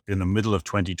in the middle of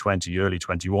 2020, early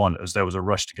 21, as there was a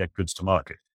rush to get goods to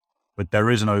market. But there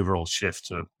is an overall shift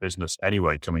to business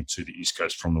anyway coming to the East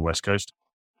Coast from the West Coast.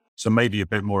 So maybe a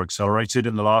bit more accelerated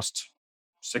in the last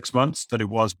 6 months than it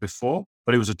was before,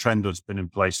 but it was a trend that's been in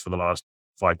place for the last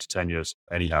 5 to 10 years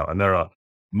anyhow. And there are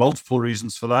multiple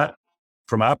reasons for that.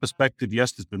 From our perspective,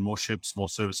 yes, there's been more ships, more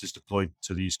services deployed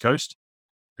to the East Coast,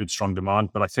 good, strong demand.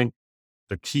 But I think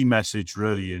the key message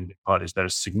really in part is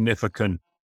there's significant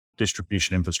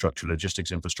distribution infrastructure,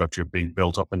 logistics infrastructure being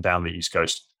built up and down the East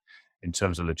Coast in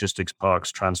terms of logistics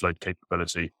parks, transload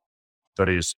capability, that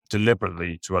is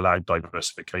deliberately to allow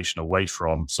diversification away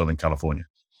from Southern California.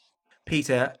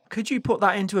 Peter, could you put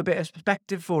that into a bit of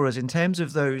perspective for us in terms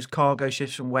of those cargo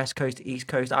shifts from West Coast to East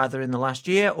Coast, either in the last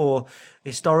year or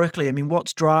historically? I mean,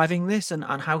 what's driving this and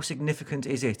how significant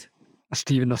is it?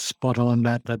 Stephen is spot on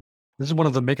that this is one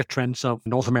of the mega trends of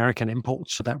North American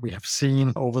imports that we have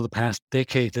seen over the past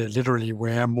decade, literally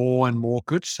where more and more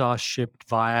goods are shipped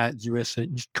via US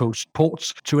East Coast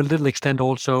ports, to a little extent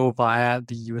also via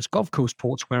the US Gulf Coast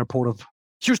ports, where a port of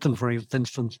Houston, for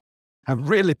instance, have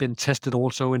really been tested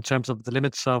also in terms of the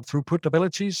limits of throughput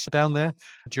abilities down there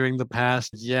during the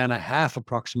past year and a half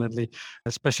approximately,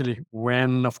 especially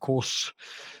when, of course,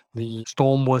 the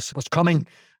storm was coming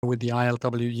with the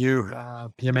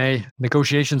ILWU PMA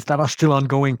negotiations that are still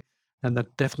ongoing, and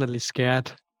that definitely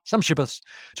scared some shippers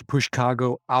to push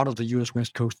cargo out of the US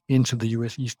West Coast into the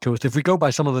US East Coast. If we go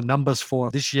by some of the numbers for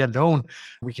this year alone,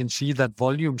 we can see that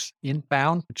volumes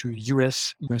inbound to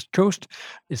US West Coast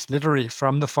is literally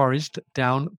from the Far East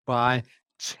down by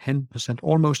 10%,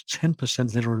 almost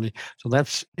 10% literally. So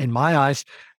that's, in my eyes,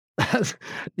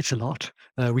 It's a lot.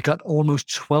 We got almost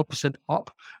 12%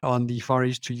 up on the Far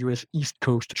East to US East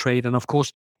Coast trade. And of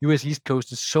course, US East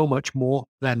Coast is so much more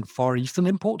than Far Eastern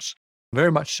imports.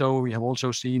 Very much so. We have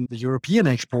also seen the European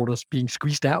exporters being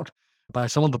squeezed out by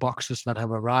some of the boxes that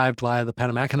have arrived via the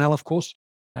Panama Canal, of course,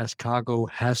 as cargo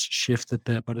has shifted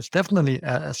there. But it's definitely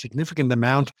a significant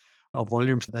amount of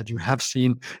volumes that you have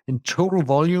seen. In total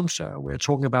volumes, we're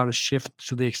talking about a shift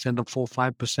to the extent of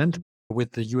 4-5%,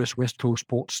 with the US West Coast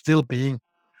ports still being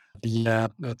the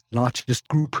largest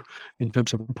group in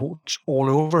terms of imports all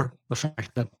over. The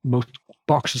fact that most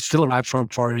boxes still arrive from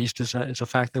Far East is a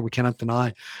fact that we cannot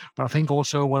deny. But I think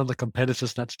also one of the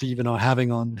competitors that Stephen are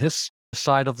having on his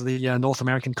side of the North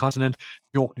American continent,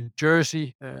 New York, New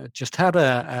Jersey, just had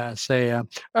a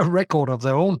record of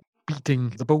their own, beating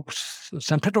the boats,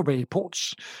 San Pedro Bay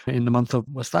ports, in the month of,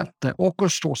 was that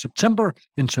August or September,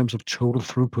 in terms of total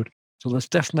throughput. So there's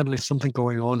definitely something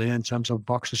going on here in terms of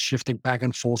boxes shifting back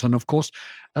and forth. And of course,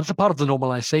 that's a part of the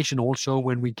normalization also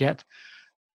when we get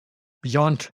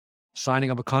beyond signing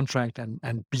of a contract and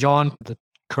beyond the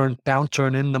current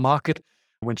downturn in the market,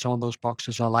 when some of those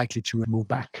boxes are likely to move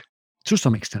back to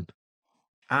some extent.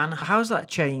 And how's that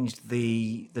changed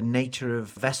the nature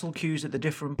of vessel queues at the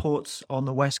different ports on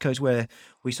the West Coast, where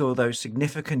we saw those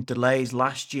significant delays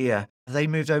last year? Have they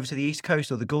moved over to the East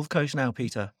Coast or the Gulf Coast now,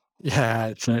 Peter?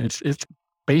 Yeah, it's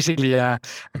basically a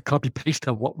copy paste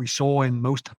of what we saw in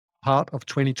most part of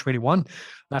 2021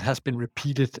 that has been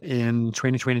repeated in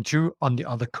 2022 on the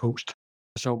other coast.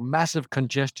 So massive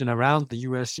congestion around the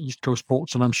US East Coast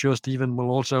ports, and I'm sure Stephen will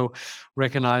also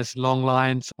recognize long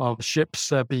lines of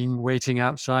ships being waiting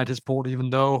outside his port,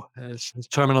 even though his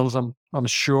terminals, I'm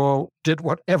sure, did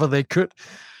whatever they could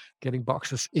getting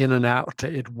boxes in and out.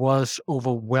 It was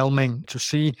overwhelming to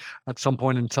see. At some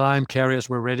point in time, carriers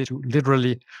were ready to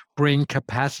literally bring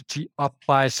capacity up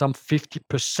by some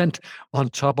 50% on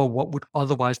top of what would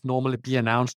otherwise normally be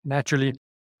announced. Naturally,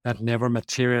 that never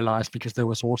materialized because there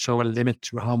was also a limit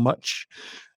to how much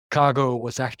cargo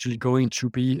was actually going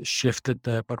to be shifted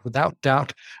there. But without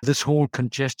doubt, this whole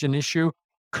congestion issue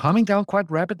coming down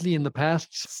quite rapidly in the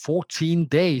past 14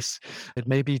 days. It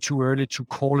may be too early to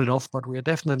call it off, but we are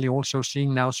definitely also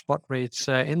seeing now spot rates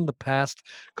in the past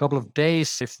couple of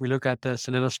days. If we look at the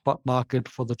Stena spot market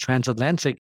for the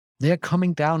transatlantic, they're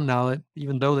coming down now,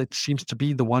 even though it seems to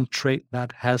be the one trade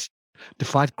that has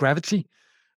defied gravity.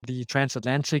 The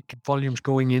transatlantic volumes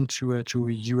going into to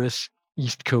US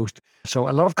East Coast. So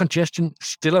a lot of congestion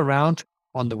still around.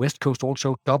 On the West Coast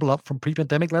also double up from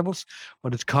pre-pandemic levels,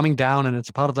 but it's coming down, and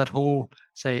it's part of that whole,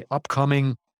 say,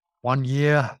 upcoming 1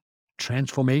 year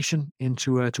transformation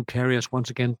into to carriers once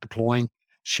again deploying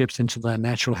ships into their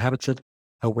natural habitat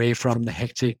away from the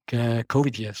hectic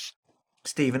COVID years.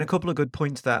 Stephen, a couple of good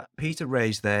points that Peter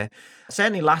raised there.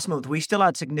 Certainly last month, we still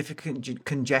had significant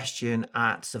congestion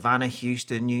at Savannah,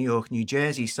 Houston, New York, New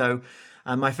Jersey. So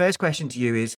my first question to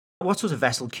you is, what sort of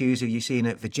vessel queues have you seen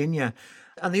at Virginia?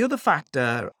 And the other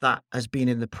factor that has been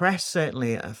in the press,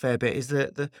 certainly a fair bit, is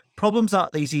the problems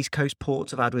that these East Coast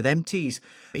ports have had with empties.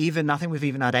 I think we've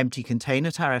even had empty container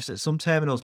tariffs at some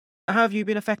terminals. How have you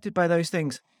been affected by those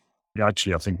things? Yeah,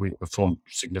 actually, I think we performed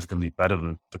significantly better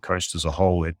than the coast as a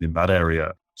whole in that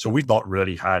area. So we've not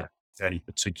really had any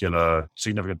particular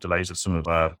significant delays that some of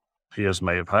our peers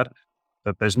may have had.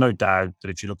 But there's no doubt that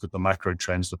if you look at the macro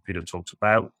trends that Peter talks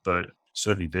about, that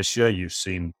certainly this year you've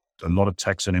seen a lot of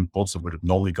Texan imports that would have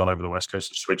normally gone over the West Coast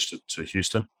have switched to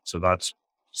Houston. So that's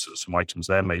some items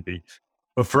there maybe.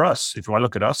 But for us, if I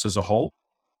look at us as a whole,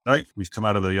 right, we've come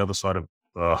out of the other side of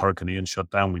Hurricane Ian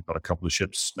shutdown. We've got a couple of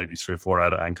ships, maybe 3 or 4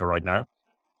 out at anchor right now.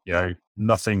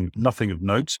 Nothing of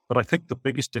note. But I think the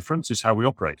biggest difference is how we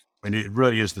operate. I mean, it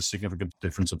really is the significant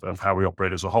difference of how we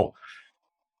operate as a whole.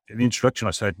 In the introduction,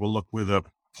 I said, well, look, we're the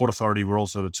Port Authority, we're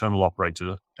also the terminal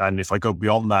operator. And if I go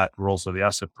beyond that, we're also the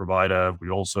asset provider.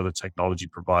 We're also the technology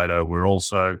provider. We're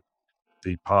also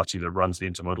the party that runs the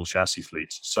intermodal chassis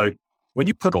fleet. So when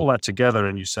you put all that together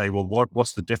and you say, well,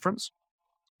 what's the difference?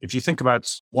 If you think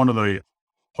about one of the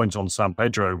points on San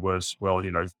Pedro was, well,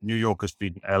 New York has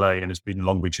beaten LA and has beaten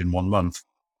Long Beach in 1 month.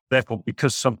 Therefore,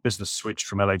 because some business switched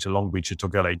from LA to Long Beach, it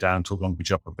took LA down, took Long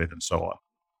Beach up a bit and so on.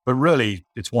 But really,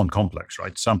 it's one complex,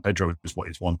 right? San Pedro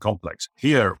is one complex.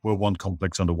 Here, we're one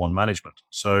complex under one management.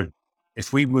 So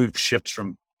if we move ships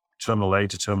from Terminal A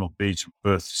to Terminal B to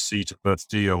berth C to berth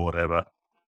D or whatever,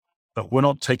 but we're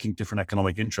not taking different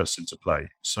economic interests into play.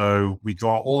 So we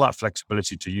got all that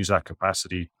flexibility to use our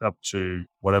capacity up to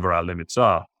whatever our limits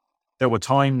are. There were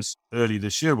times early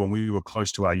this year when we were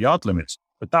close to our yard limits,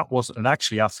 but that wasn't, and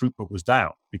actually our throughput was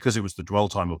down because it was the dwell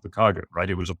time of the cargo, right?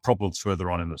 It was a problem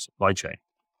further on in the supply chain.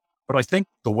 But I think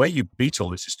the way you beat all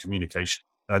this is communication.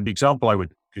 And the example I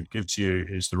could give to you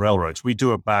is the railroads. We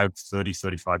do about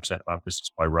 35% of our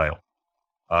business by rail.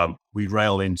 We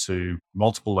rail into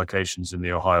multiple locations in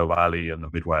the Ohio Valley and the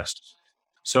Midwest.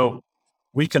 So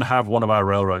we can have one of our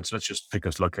railroads, let's just pick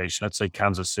a location. Let's say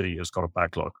Kansas City has got a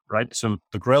backlog, right? So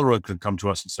the railroad can come to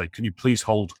us and say, can you please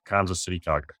hold Kansas City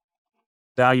cargo?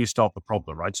 Now you stop the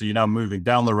problem, right? So you're now moving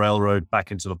down the railroad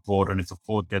back into the port. And if the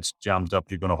port gets jammed up,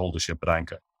 you're going to hold the ship at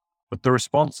anchor. But the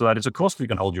response to that is, of course, we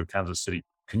can hold you at Kansas City.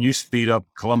 Can you speed up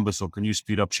Columbus or can you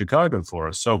speed up Chicago for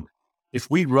us? So if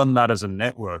we run that as a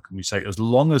network and we say, as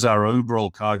long as our overall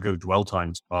cargo dwell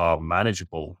times are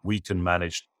manageable, we can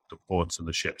manage the ports and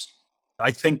the ships.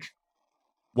 I think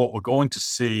what we're going to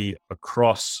see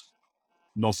across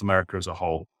North America as a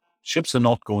whole, ships are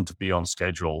not going to be on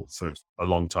schedule for a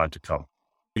long time to come.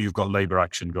 You've got labor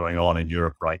action going on in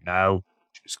Europe right now,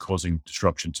 which is causing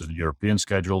disruption to the European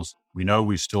schedules. We know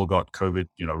we've still got COVID,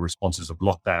 responses of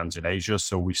lockdowns in Asia.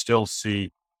 So we still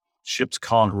see ships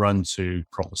can't run to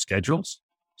proper schedules.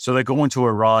 So they're going to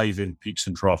arrive in peaks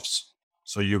and troughs.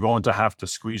 So you're going to have to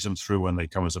squeeze them through when they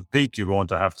come as a peak. You're going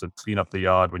to have to clean up the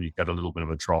yard when you get a little bit of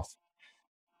a trough.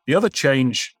 The other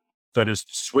change that has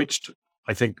switched,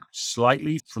 I think,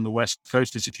 slightly from the West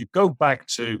Coast is if you go back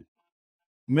to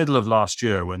middle of last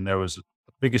year when there was the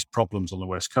biggest problems on the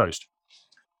West Coast,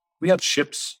 we had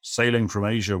ships sailing from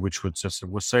Asia, which were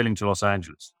sailing to Los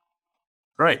Angeles.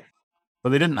 Great.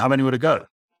 But they didn't have anywhere to go.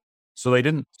 So they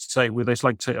didn't say, it's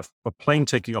like a plane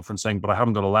taking off and saying, but I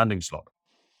haven't got a landing slot.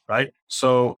 Right.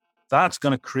 So that's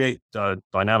going to create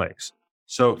dynamics.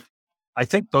 So I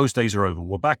think those days are over.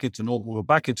 We're back into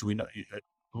the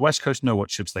West Coast know what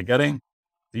ships they're getting.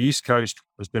 The East Coast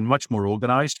has been much more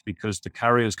organized because the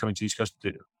carriers coming to the East Coast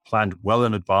planned well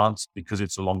in advance because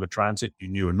it's a longer transit. You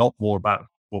knew a lot more about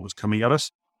what was coming at us.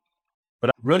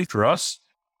 But really for us,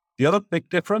 the other big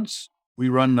difference, we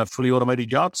run a fully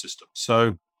automated yard system.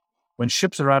 So when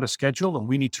ships are out of schedule and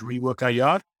we need to rework our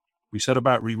yard, we set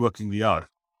about reworking the yard.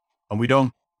 And we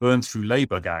don't burn through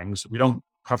labor gangs. We don't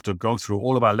have to go through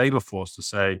all of our labor force to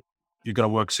say, you're going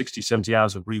to work 60, 70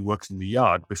 hours of reworking the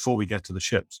yard before we get to the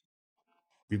ships.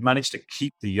 We've managed to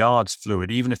keep the yards fluid,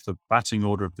 even if the batting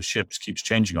order of the ships keeps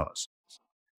changing on us.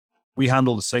 We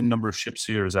handle the same number of ships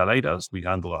here as LA does. We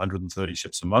handle 130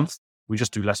 ships a month. We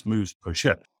just do less moves per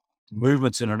ship.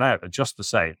 Movements in and out are just the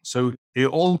same. So it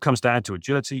all comes down to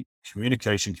agility,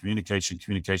 communication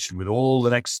with all the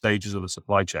next stages of the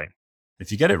supply chain.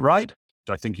 If you get it right,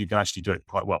 I think you can actually do it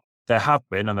quite well. There have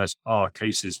been, and are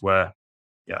cases where,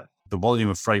 the volume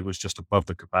of freight was just above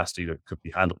the capacity that could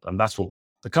be handled. And that's what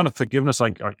the kind of forgiveness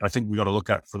I think we got to look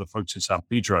at for the folks in San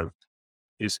Pedro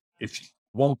is if at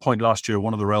one point last year,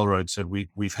 one of the railroads said,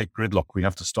 we've hit gridlock, we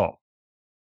have to stop.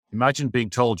 Imagine being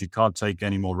told you can't take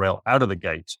any more rail out of the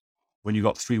gate when you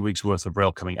got 3 weeks worth of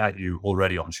rail coming at you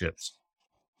already on ships.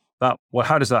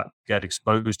 How does that get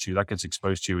exposed to you? That gets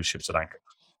exposed to you with ships at anchor,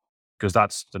 because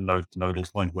that's the nodal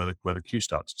point where the queue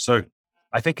starts. So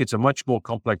I think it's a much more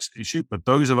complex issue, but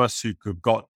those of us who have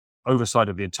got oversight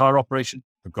of the entire operation,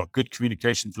 have got good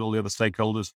communication with all the other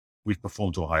stakeholders, we've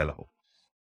performed to a higher level.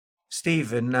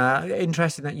 Stephen,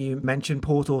 interesting that you mentioned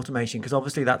port automation, because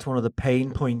obviously that's one of the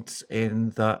pain points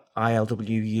in the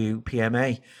ILWU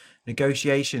PMA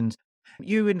negotiations.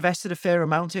 You invested a fair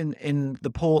amount in the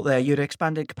port there. You'd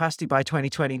expanded capacity by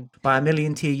 2020 by 1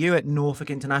 million TEU at Norfolk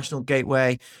International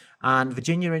Gateway and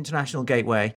Virginia International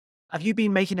Gateway. Have you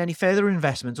been making any further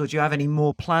investments, or do you have any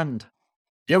more planned?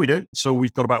 Yeah, we do. So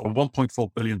we've got about a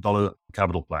 $1.4 billion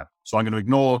capital plan. So I'm going to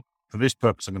ignore, for this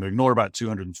purpose, about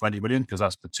 220 million because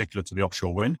that's particular to the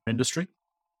offshore wind industry.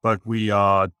 But we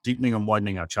are deepening and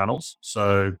widening our channels.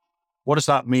 So what does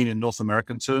that mean in North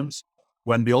American terms?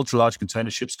 When the ultra-large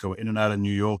container ships go in and out of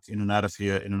New York, in and out of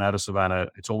here, in and out of Savannah,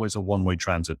 it's always a one-way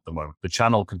transit at the moment. The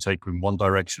channel can take in one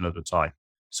direction at a time.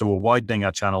 So we're widening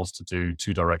our channels to do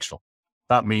two-directional.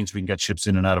 That means we can get ships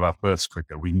in and out of our berths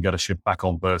quicker. We can get a ship back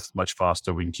on berth much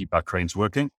faster. We can keep our cranes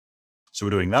working. So we're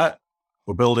doing that.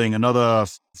 We're building another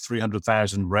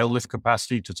 300,000 rail lift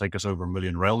capacity to take us over 1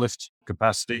 million rail lift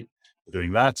capacity. We're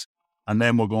doing that. And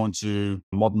then we're going to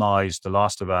modernize the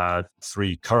last of our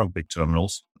 3 current big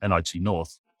terminals, NIT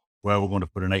North, where we're going to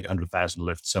put an 800,000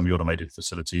 lift semi-automated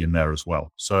facility in there as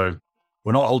well. So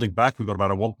we're not holding back. We've got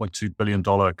about a $1.2 billion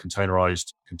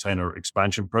containerized container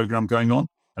expansion program going on,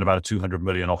 and about a 200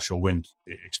 million offshore wind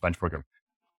expansion program.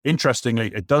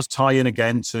 Interestingly, it does tie in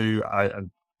again to,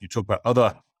 you talk about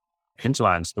other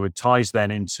hinterlands, so it ties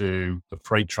then into the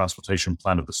freight transportation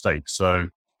plan of the state. So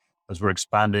as we're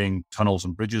expanding tunnels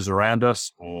and bridges around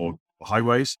us or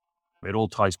highways, it all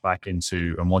ties back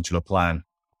into a modular plan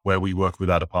where we work with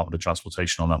our Department of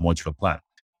Transportation on that modular plan.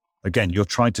 Again, you're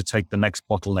trying to take the next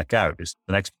bottleneck out. Is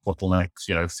the next bottleneck,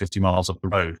 50 miles up the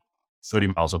road, 30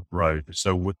 miles up the road.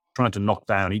 So we're trying to knock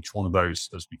down each one of those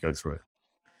as we go through it.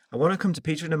 I want to come to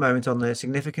Peter in a moment on the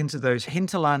significance of those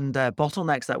hinterland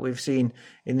bottlenecks that we've seen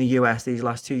in the US these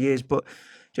last 2 years. But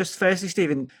just firstly,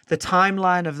 Stephen, the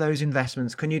timeline of those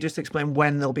investments, can you just explain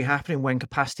when they'll be happening, when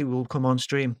capacity will come on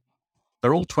stream?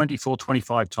 They're all 24,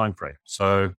 25 timeframe.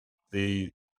 So the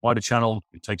wider channel,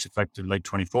 it takes effect in late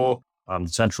 24. The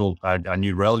central, our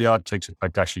new rail yard takes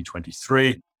effect actually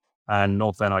 23. And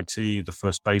North NIT, the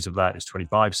first phase of that is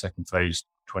 25, second phase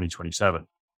 2027.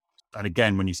 And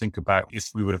again, when you think about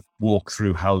if we were to walk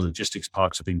through how logistics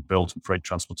parks are being built in freight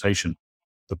transportation,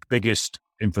 the biggest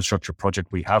infrastructure project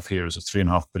we have here is a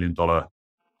 $3.5 billion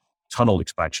tunnel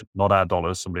expansion, not our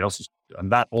dollars, somebody else's.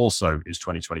 And that also is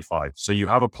 2025. So you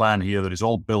have a plan here that is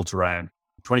all built around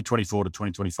 2024 to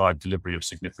 2025 delivery of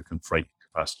significant freight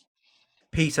capacity.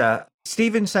 Peter,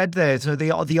 Stephen said there, so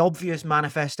the obvious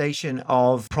manifestation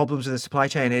of problems with the supply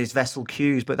chain is vessel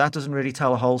queues, but that doesn't really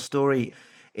tell a whole story.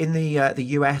 In the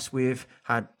US, we've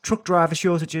had truck driver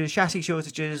shortages, chassis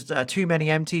shortages, too many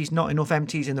empties, not enough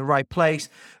empties in the right place.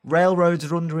 Railroads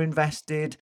are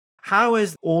underinvested. How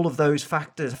has all of those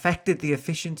factors affected the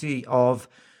efficiency of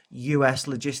US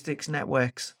logistics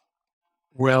networks?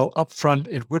 Well, upfront,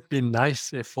 it would be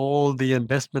nice if all the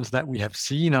investments that we have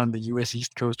seen on the US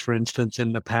East Coast, for instance,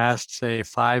 in the past, say,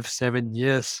 5-7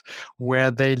 years, where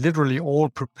they literally all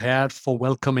prepared for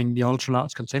welcoming the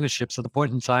ultra-large container ships at the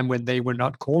point in time when they were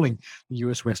not calling the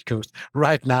US West Coast.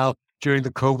 Right now, during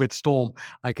the COVID storm,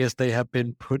 I guess they have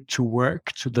been put to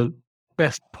work to the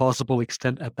best possible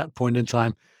extent at that point in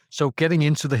time. So getting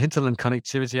into the hinterland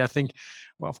connectivity, I think,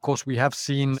 well, of course, we have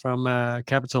seen from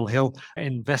Capitol Hill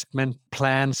investment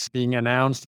plans being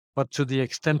announced, but to the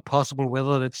extent possible,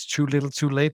 whether it's too little, too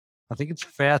late, I think it's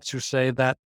fair to say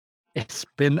that it's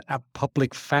been a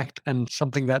public fact and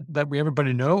something that we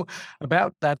everybody know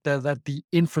about, that the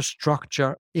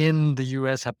infrastructure in the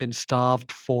US have been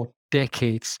starved for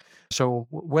decades. So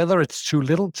whether it's too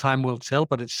little, time will tell,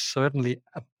 but it's certainly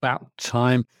about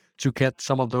time to get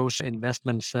some of those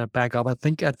investments back up. I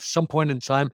think at some point in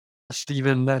time,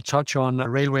 Stephen touched on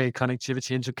railway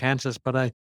connectivity into Kansas, but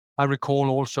I recall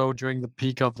also during the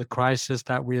peak of the crisis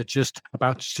that we are just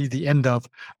about to see the end of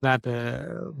that.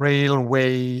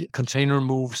 Railway container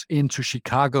moves into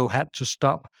Chicago had to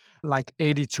stop like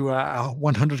 80 to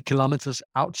 100 kilometers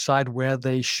outside where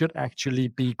they should actually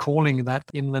be calling that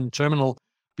inland terminal,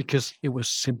 because it was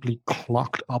simply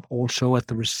clogged up also at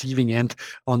the receiving end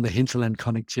on the hinterland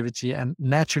connectivity. And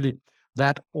naturally,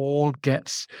 that all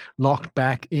gets locked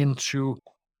back into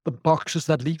the boxes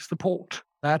that leaves the port.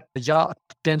 That yard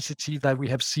density that we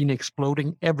have seen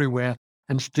exploding everywhere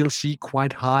and still see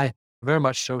quite high, very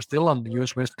much so still on the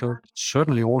US West Coast,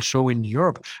 certainly also in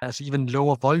Europe, as even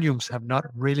lower volumes have not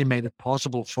really made it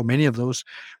possible for many of those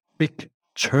big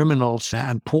terminals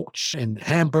and ports in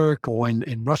Hamburg or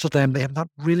in Rotterdam. They have not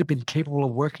really been capable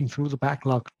of working through the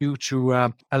backlog due to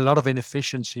a lot of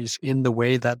inefficiencies in the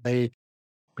way that they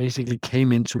basically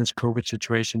came into this COVID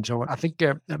situation. So I think,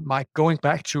 Mike, going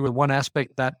back to one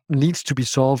aspect that needs to be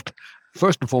solved,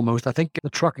 first and foremost, I think the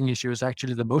trucking issue is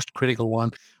actually the most critical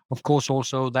one. Of course,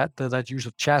 also that use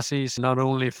of chassis, not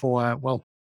only for,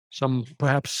 some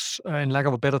perhaps, in lack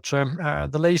of a better term,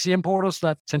 the lazy importers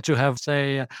that tend to have,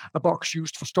 say, a box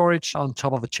used for storage on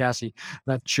top of a chassis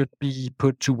that should be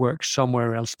put to work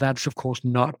somewhere else. That's, of course,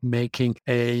 not making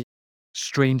a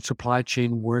strained supply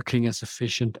chain working as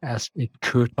efficient as it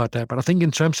could. But I think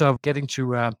in terms of getting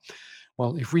to,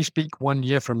 if we speak 1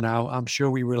 year from now, I'm sure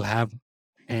we will have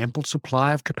ample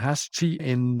supply of capacity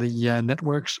in the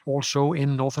networks also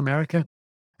in North America.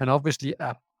 And obviously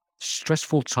a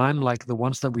stressful time like the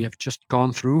ones that we have just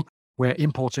gone through, where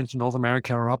imports into North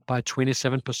America are up by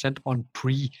 27% on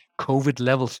pre-COVID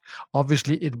levels.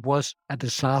 Obviously, it was a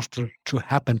disaster to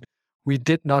happen. We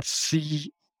did not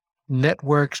see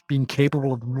networks being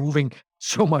capable of moving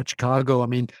so much cargo. I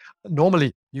mean,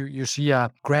 normally you see a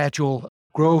gradual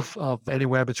growth of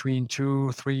anywhere between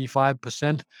 2, 3,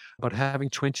 5%, but having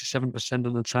 27%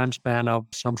 in the time span of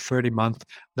some 30 months,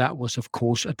 that was, of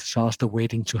course, a disaster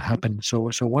waiting to happen.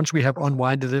 So once we have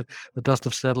unwinded it, the dust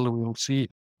have settled, we will see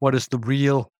what is the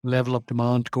real level of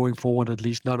demand going forward, at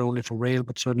least not only for rail,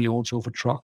 but certainly also for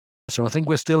truck. So I think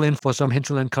we're still in for some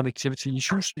hinterland connectivity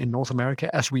issues in North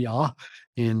America, as we are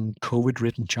in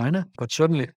COVID-ridden China. But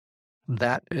certainly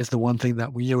that is the one thing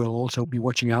that we will also be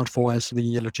watching out for as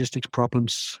the logistics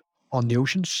problems on the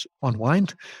oceans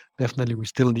unwind. Definitely, we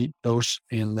still need those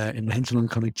in the hinterland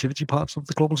connectivity parts of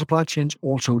the global supply chains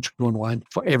also to unwind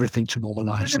for everything to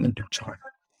normalize in due time.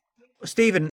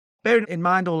 Stephen, bearing in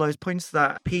mind all those points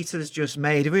that Peter's just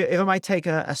made, if I might take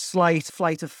a slight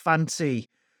flight of fancy,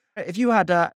 if you had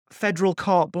a federal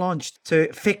carte blanche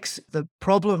to fix the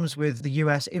problems with the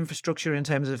US infrastructure in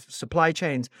terms of supply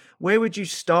chains, where would you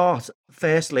start,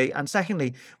 firstly? And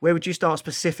secondly, where would you start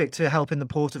specific to helping the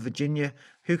Port of Virginia?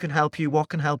 Who can help you? What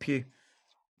can help you?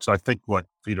 So I think what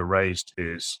Peter raised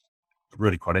is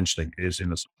really quite interesting, is in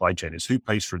the supply chain, is who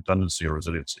pays for redundancy or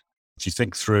resiliency. If you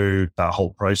think through that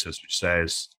whole process, which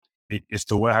says if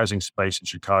the warehousing space in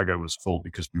Chicago was full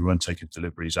because we weren't taking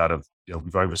deliveries out of,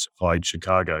 we've oversupplied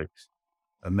Chicago,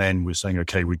 and then we're saying,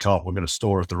 okay, we're going to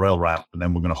store at the rail route, and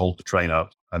then we're going to hold the train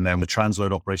up, and then the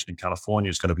transload operation in California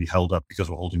is going to be held up because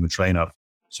we're holding the train up.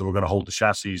 So we're going to hold the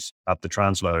chassis at the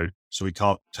transload, so we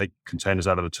can't take containers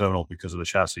out of the terminal because of the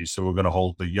chassis. So we're going to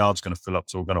hold the yard's going to fill up,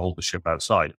 so we're going to hold the ship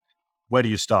outside. Where do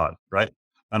you start, right?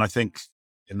 And I think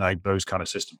in those kind of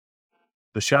systems,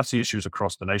 the chassis issues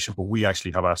across the nation, but we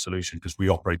actually have our solution because we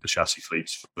operate the chassis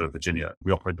fleets for Virginia.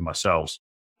 We operate them ourselves.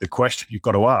 The question you've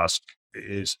got to ask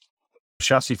is,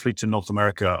 chassis fleets in North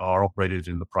America are operated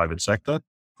in the private sector,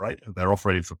 right? They're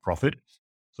operated for profit.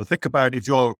 So think about if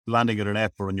you're landing at an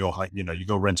airport and you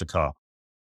go rent a car.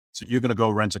 So you're going to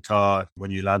go rent a car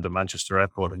when you land at Manchester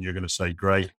Airport, and you're going to say,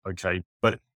 great, okay.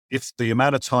 But if the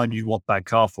amount of time you want that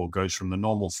car for goes from the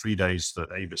normal 3 days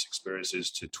that Avis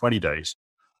experiences to 20 days,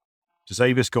 does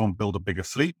Avis go and build a bigger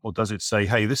fleet, or does it say,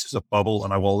 hey, this is a bubble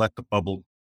and I will let the bubble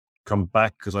come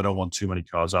back because I don't want too many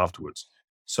cars afterwards?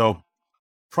 So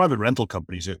private rental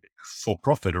companies for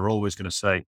profit are always going to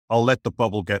say, I'll let the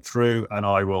bubble get through and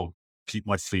I will keep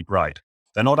my fleet right.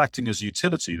 They're not acting as a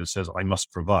utility that says, I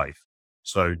must provide.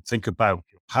 So think about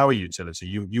your power utility.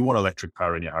 You want electric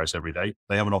power in your house every day.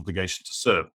 They have an obligation to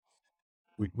serve.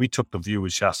 We took the view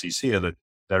with chassis here that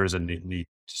there is a need to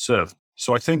serve.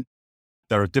 So I think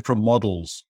there are different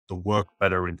models that work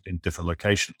better in different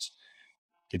locations.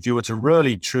 If you were to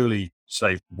really, truly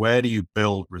say, where do you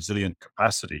build resilient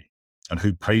capacity and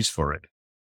who pays for it?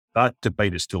 That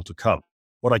debate is still to come.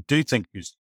 What I do think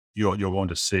is you're going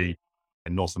to see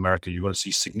in North America, you're going to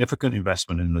see significant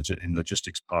investment in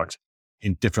logistics parks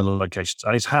in different locations.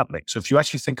 And it's happening. So if you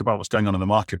actually think about what's going on in the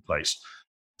marketplace,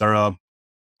 there are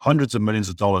hundreds of millions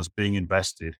of dollars being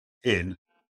invested in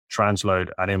transload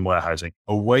and in warehousing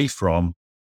away from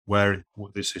where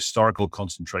this historical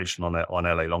concentration on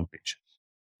LA Long Beach.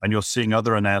 And you're seeing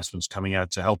other announcements coming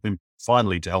out to help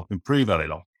improve LA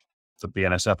Long Beach. The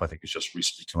BNSF, I think, has just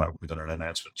recently come out with an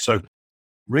announcement. So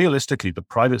realistically, the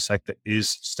private sector is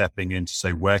stepping in to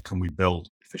say, where can we build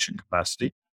efficient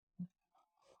capacity?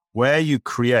 Where you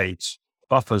create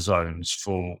buffer zones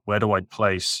for where do I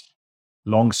place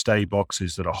long stay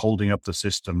boxes that are holding up the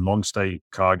system, long stay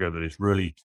cargo that is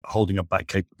really holding up that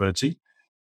capability.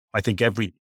 I think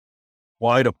every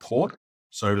wider port,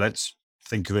 so let's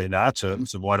think of it in our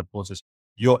terms of wider ports, is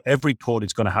every port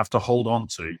is going to have to hold on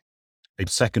to a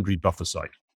secondary buffer site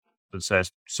that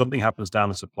says something happens down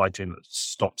the supply chain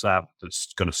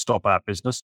that's going to stop our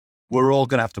business. We're all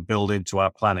going to have to build into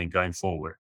our planning going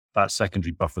forward that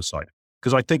secondary buffer site.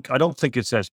 Because I don't think it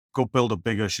says, go build a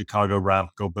bigger Chicago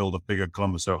ramp, go build a bigger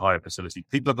Columbus, Ohio facility.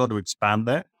 People are going to expand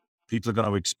there. People are going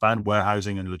to expand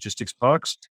warehousing and logistics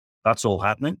parks. That's all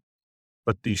happening.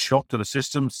 But the shock to the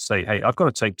system say, hey, I've got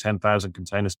to take 10,000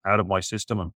 containers out of my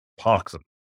system and park them,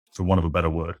 for want of a better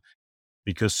word,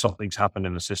 because something's happened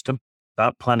in the system.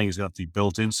 That planning is going to have to be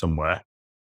built in somewhere.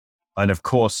 And of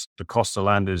course, the cost of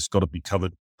land has got to be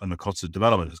covered, and the cost of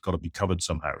development has got to be covered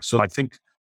somehow. So I think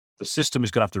the system is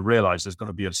going to have to realize there's going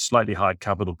to be a slightly higher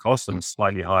capital cost and a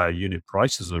slightly higher unit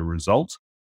price as a result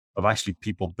of actually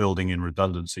people building in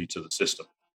redundancy to the system.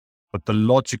 But the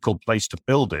logical place to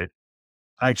build it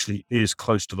actually is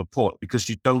close to the port, because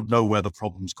you don't know where the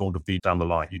problem is going to be down the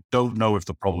line. You don't know if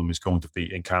the problem is going to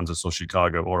be in Kansas or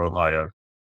Chicago or Ohio,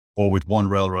 or with one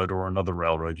railroad or another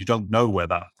railroad. You don't know where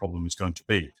that problem is going to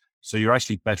be. So you're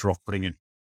actually better off putting it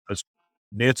as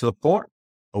near to the port,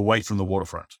 away from the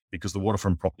waterfront, because the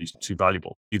waterfront property is too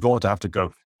valuable. You're going to have to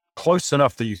go close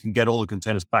enough that you can get all the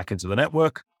containers back into the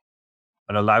network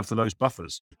and allow for those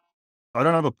buffers. I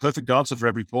don't have a perfect answer for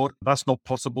every port. That's not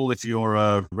possible if you're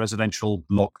a residential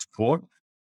locked port,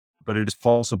 but it is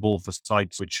possible for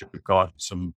sites which have got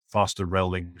some faster rail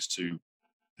links to.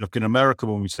 Look, in America,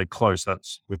 when we say close,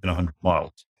 that's within 100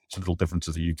 miles. It's a little different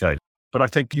to the UK. But I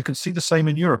think you can see the same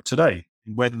in Europe today.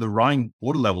 When the Rhine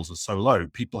water levels are so low,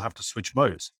 people have to switch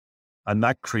modes, and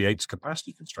that creates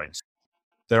capacity constraints.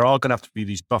 There are going to have to be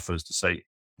these buffers to say,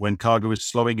 when cargo is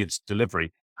slowing its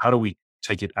delivery, how do we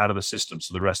take it out of the system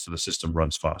so the rest of the system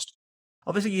runs fast?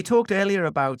 Obviously, you talked earlier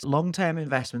about long-term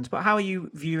investments, but how are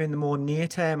you viewing the more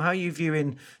near-term? How are you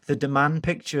viewing the demand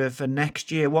picture for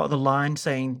next year? What are the lines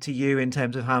saying to you in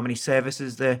terms of how many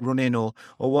services they're running, or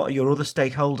what are your other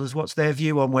stakeholders? What's their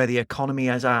view on where the economy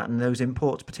is at and those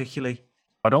imports particularly?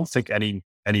 I don't think any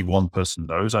one person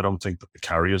knows. I don't think that the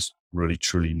carriers really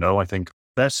truly know. I think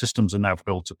their systems are now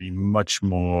built to be much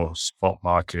more spot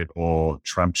market or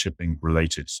tramp shipping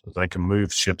related. So they can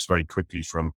move ships very quickly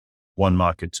from one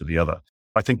market to the other.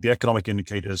 I think the economic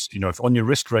indicators, if on your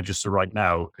risk register right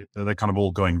now, they're kind of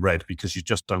all going red because you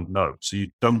just don't know. So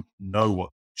you don't know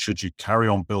should you carry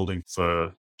on building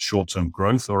for short-term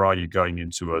growth, or are you going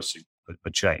into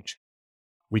a change?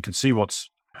 We can see what's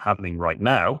happening right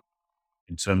now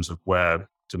in terms of where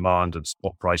demand and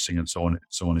spot pricing and so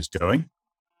on is going.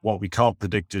 What we can't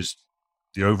predict is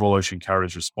the overall ocean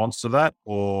carrier's response to that,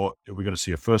 or are we going to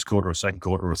see a first quarter, a second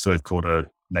quarter, or a third quarter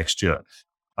next year?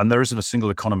 And there isn't a single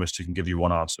economist who can give you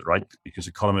one answer, right? Because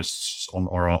economists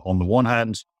are on the one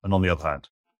hand and on the other hand.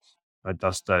 Right?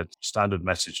 That's the standard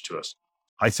message to us.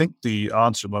 I think the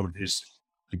answer at the moment is,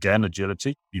 again,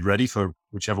 agility. Be ready for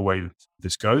whichever way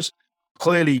this goes.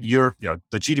 Clearly, the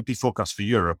GDP forecasts for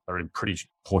Europe are in pretty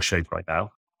poor shape right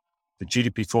now. The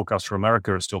GDP forecasts for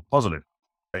America are still positive.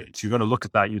 Right? If you're going to look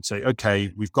at that, you'd say,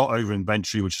 okay, we've got over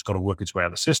inventory, which has got to work its way out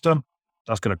of the system.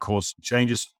 That's going to cause some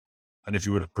changes. And if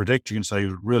you were to predict, you can say,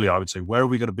 really, I would say, where are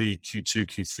we going to be Q2,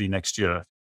 Q3 next year?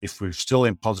 If we're still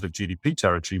in positive GDP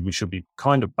territory, we should be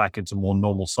kind of back into more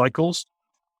normal cycles,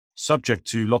 subject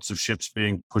to lots of ships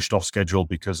being pushed off schedule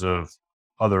because of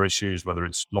other issues, whether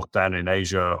it's lockdown in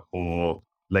Asia or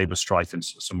labor strife in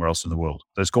somewhere else in the world.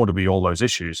 There's going to be all those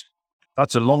issues.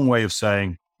 That's a long way of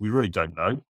saying we really don't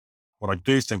know. What I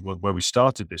do think where we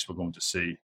started this, we're going to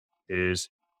see is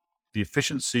the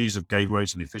efficiencies of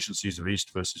gateways and the efficiencies of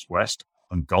East versus West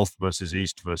and Gulf versus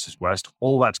East versus West,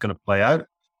 all that's going to play out.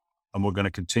 And we're going to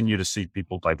continue to see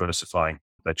people diversifying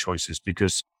their choices,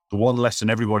 because the one lesson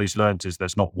everybody's learned is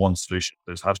there's not one solution.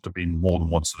 There has to be more than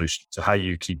one solution to how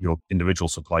you keep your individual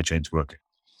supply chains working.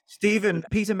 Stephen,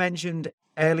 Peter mentioned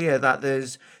earlier that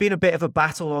there's been a bit of a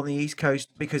battle on the East Coast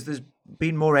because there's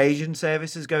been more Asian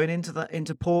services going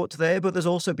into port there, but there's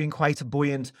also been quite a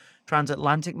buoyant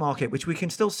transatlantic market, which we can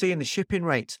still see in the shipping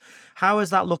rates. How has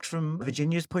that looked from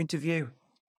Virginia's point of view?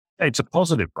 It's a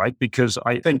positive, right? Because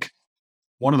I think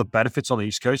one of the benefits on the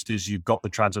East Coast is you've got the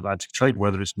transatlantic trade,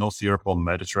 whether it's North Europe or the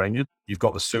Mediterranean. You've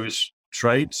got the Suez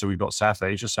trade. So we've got South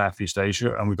Asia, Southeast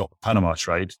Asia, and we've got the Panama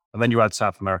trade. And then you add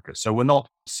South America. So we're not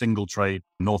single trade,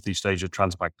 Northeast Asia,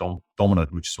 Transpac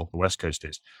dominant, which is what the West Coast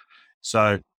is.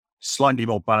 So slightly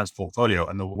more balanced portfolio.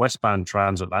 And the westbound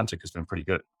transatlantic has been pretty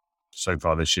good so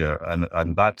far this year.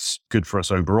 And that's good for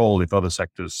us overall if other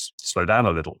sectors slow down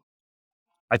a little.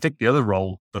 I think the other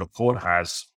role that a port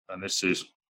has, and this is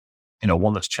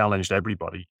one that's challenged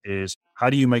everybody, is how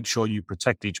do you make sure you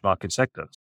protect each market sector?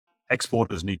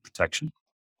 Exporters need protection.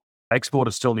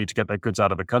 Exporters still need to get their goods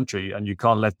out of the country, and you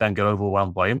can't let them get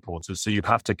overwhelmed by importers. So you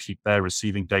have to keep their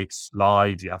receiving dates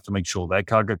live. You have to make sure their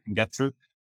cargo can get through.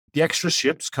 The extra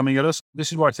ships coming at us,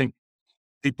 this is where I think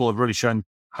people have really shown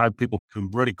how people can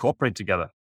really cooperate together.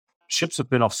 Ships have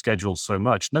been off schedule so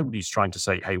much. Nobody's trying to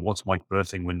say, hey, what's my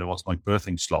berthing window? What's my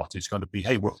berthing slot? It's going to be,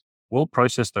 hey, we'll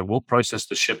process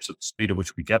the ships at the speed at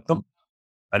which we get them.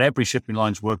 And every shipping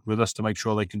line's worked with us to make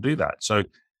sure they can do that. So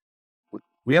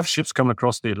we have ships coming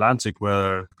across the Atlantic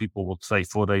where people will say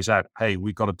 4 days out, hey,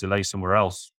 we've got a delay somewhere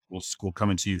else. We'll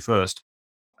come into you first,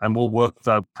 and we'll work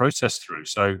the process through.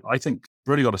 So I think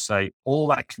really got to say all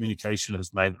that communication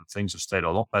has made that things have stayed a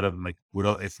lot better than they would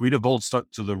have. If we'd have all stuck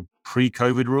to the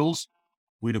pre-COVID rules,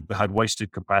 we'd have had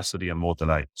wasted capacity and more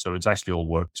delay. So it's actually all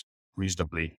worked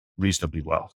reasonably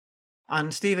well.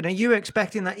 And Stephen, are you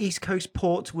expecting that East Coast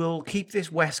ports will keep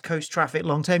this West Coast traffic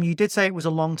long term? You did say it was a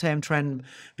long-term trend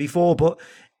before, but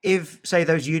if, say,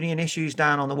 those union issues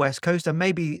down on the West Coast, and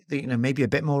maybe maybe a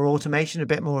bit more automation, a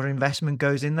bit more investment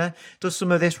goes in there, does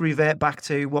some of this revert back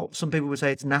to what some people would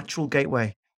say it's natural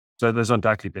gateway? So there's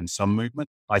undoubtedly been some movement,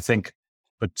 I think,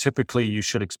 but typically you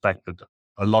should expect that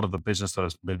a lot of the business that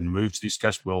has been moved to the East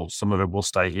Coast some of it will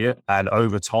stay here. And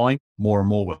over time, more and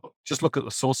more will. Just look at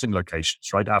the sourcing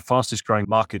locations, right? Our fastest growing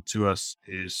market to us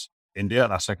is India,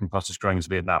 and our second fastest growing is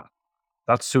Vietnam.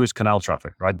 That's Suez Canal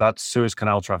traffic, right? That's Suez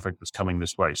Canal traffic that's coming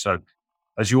this way. So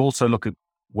as you also look at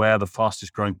where the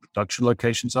fastest growing production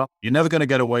locations are, you're never going to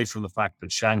get away from the fact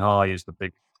that Shanghai is the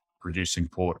big producing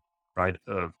port, right,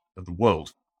 of the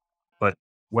world. But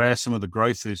where some of the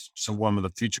growth is, some of the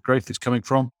future growth is coming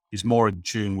from, is more in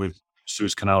tune with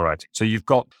Suez Canal routing. So you've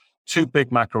got two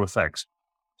big macro effects: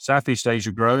 Southeast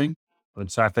Asia growing and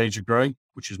South Asia growing,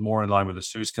 which is more in line with the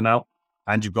Suez Canal,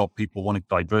 and you've got people wanting to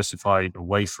diversify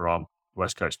away from the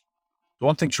West Coast. The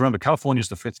one thing to remember, California is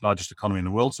the 5th largest economy in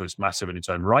the world, so it's massive in its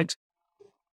own right.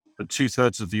 But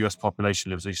 2/3 of the US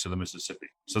population lives east of the Mississippi.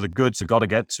 So the goods have got to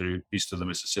get to east of the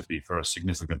Mississippi for a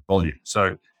significant volume.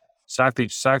 So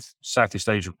Southeast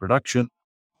Asia production,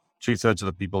 2/3 of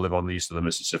the people live on the east of the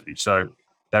Mississippi. So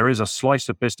there is a slice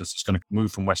of business that's going to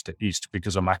move from west to east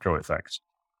because of macro effects.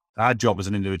 Our job as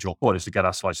an individual port is to get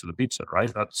our slice of the pizza,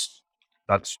 right?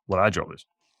 That's what our job is.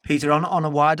 Peter, on a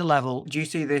wider level, do you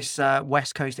see this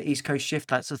West Coast to East Coast shift?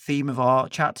 That's the theme of our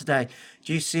chat today.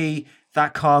 Do you see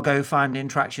that cargo finding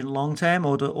traction long term,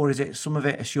 or is it some of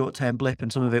it a short term blip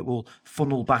and some of it will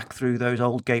funnel back through those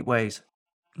old gateways?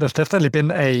 There's definitely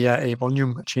been a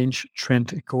volume change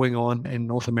trend going on in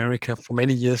North America for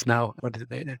many years now, but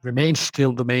it remains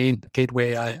still the main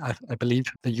gateway, I believe,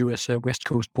 the US West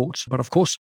Coast ports. But of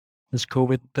course, this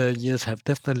COVID years have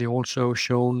definitely also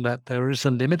shown that there is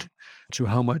a limit to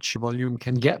how much volume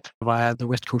can get via the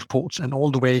West Coast ports and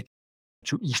all the way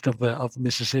to east of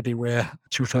Mississippi, where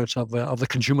 2/3 of the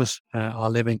consumers are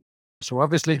living. So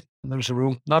obviously, there's a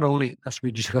room, not only, as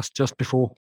we discussed just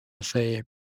before, say,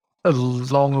 a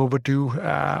long overdue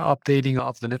updating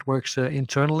of the networks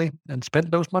internally, and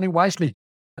spend those money wisely.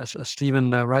 As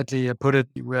Stephen rightly put it,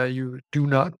 where you do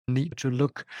not need to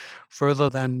look further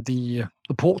than the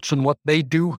ports and what they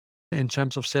do in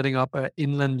terms of setting up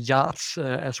inland yards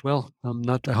as well. I'm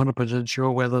not 100%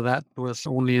 sure whether that was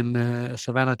only in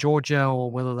Savannah, Georgia,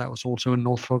 or whether that was also in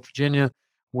Norfolk, Virginia,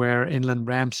 where inland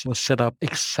ramps was set up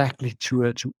exactly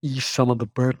to ease some of the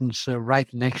burdens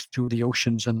right next to the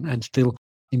oceans and still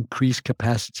increase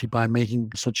capacity by making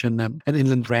such an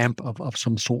inland ramp of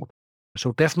some sort.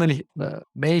 So definitely the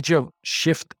major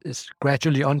shift is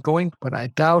gradually ongoing, but I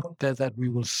doubt that we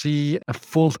will see a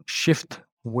full shift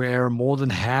where more than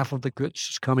half of the goods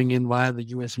is coming in via the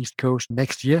US East Coast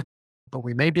next year. But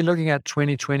we may be looking at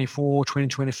 2024,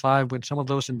 2025, when some of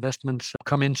those investments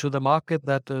come into the market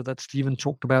that Stephen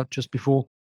talked about just before.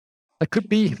 That could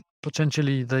be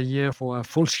potentially the year for a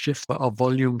full shift of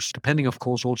volumes, depending, of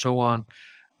course, also on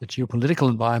the geopolitical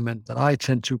environment that I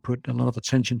tend to put a lot of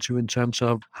attention to in terms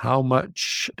of how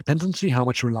much dependency, how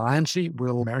much reliancy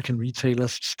will American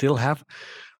retailers still have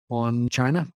on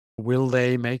China. Will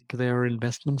they make their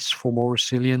investments for more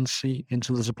resiliency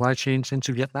into the supply chains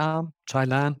into Vietnam,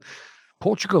 Thailand,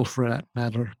 Portugal for that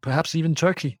matter, perhaps even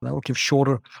Turkey? That will give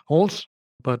shorter hauls,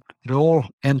 but it all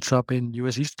ends up in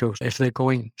US East Coast if they're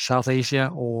going South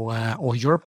Asia or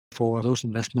Europe for those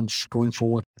investments going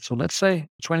forward. So let's say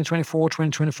 2024,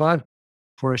 2025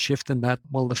 for a shift in that,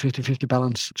 well, the 50-50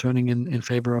 balance turning in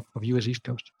favor of US East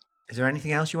Coast. Is there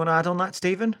anything else you want to add on that,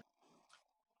 Stephen?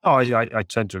 Oh, I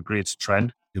tend to agree. It's a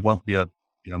trend. It won't be a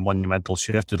monumental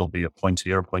shift. It'll be a point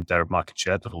here, a point there of market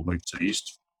share that'll move to the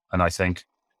east. And I think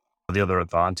the other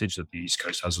advantage that the East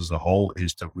Coast has as a whole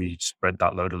is that we spread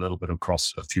that load a little bit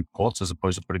across a few ports as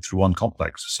opposed to putting through one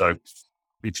complex. So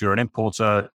if you're an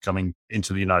importer coming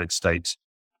into the United States,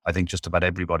 I think just about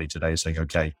everybody today is saying,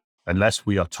 okay, unless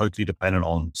we are totally dependent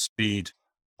on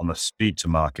the speed to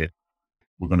market,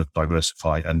 we're going to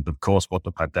diversify. And of course, what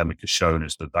the pandemic has shown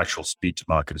is that the actual speed to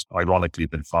market has ironically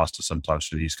been faster sometimes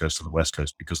to the East Coast or the West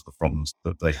Coast because of the problems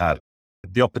that they had.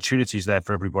 The opportunity is there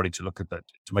for everybody to look at that,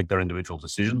 to make their individual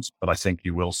decisions. But I think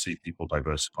you will see people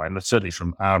diversify. And that's certainly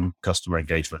from our customer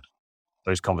engagement.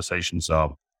 Those conversations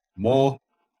are more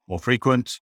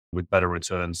frequent with better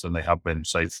returns than they have been,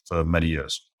 say, for many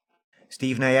years.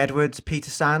 Stephen A. Edwards, Peter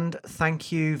Sand, thank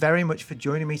you very much for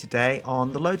joining me today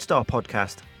on the Loadstar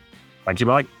podcast. Thank you,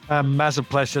 Mike. A massive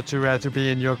pleasure to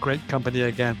be in your great company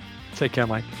again. Take care,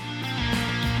 Mike.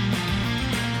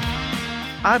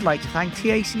 I'd like to thank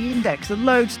TAC Index, the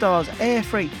Loadstar's air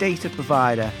freight data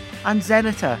provider, and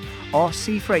Zenita, our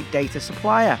sea freight data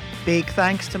supplier. Big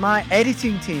thanks to my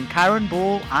editing team, Karen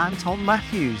Ball and Tom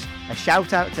Matthews. A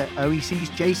shout out to OEC's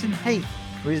Jason Haight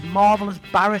for his marvellous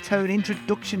baritone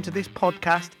introduction to this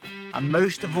podcast. And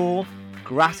most of all,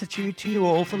 gratitude to you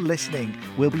all for listening.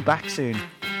 We'll be back soon.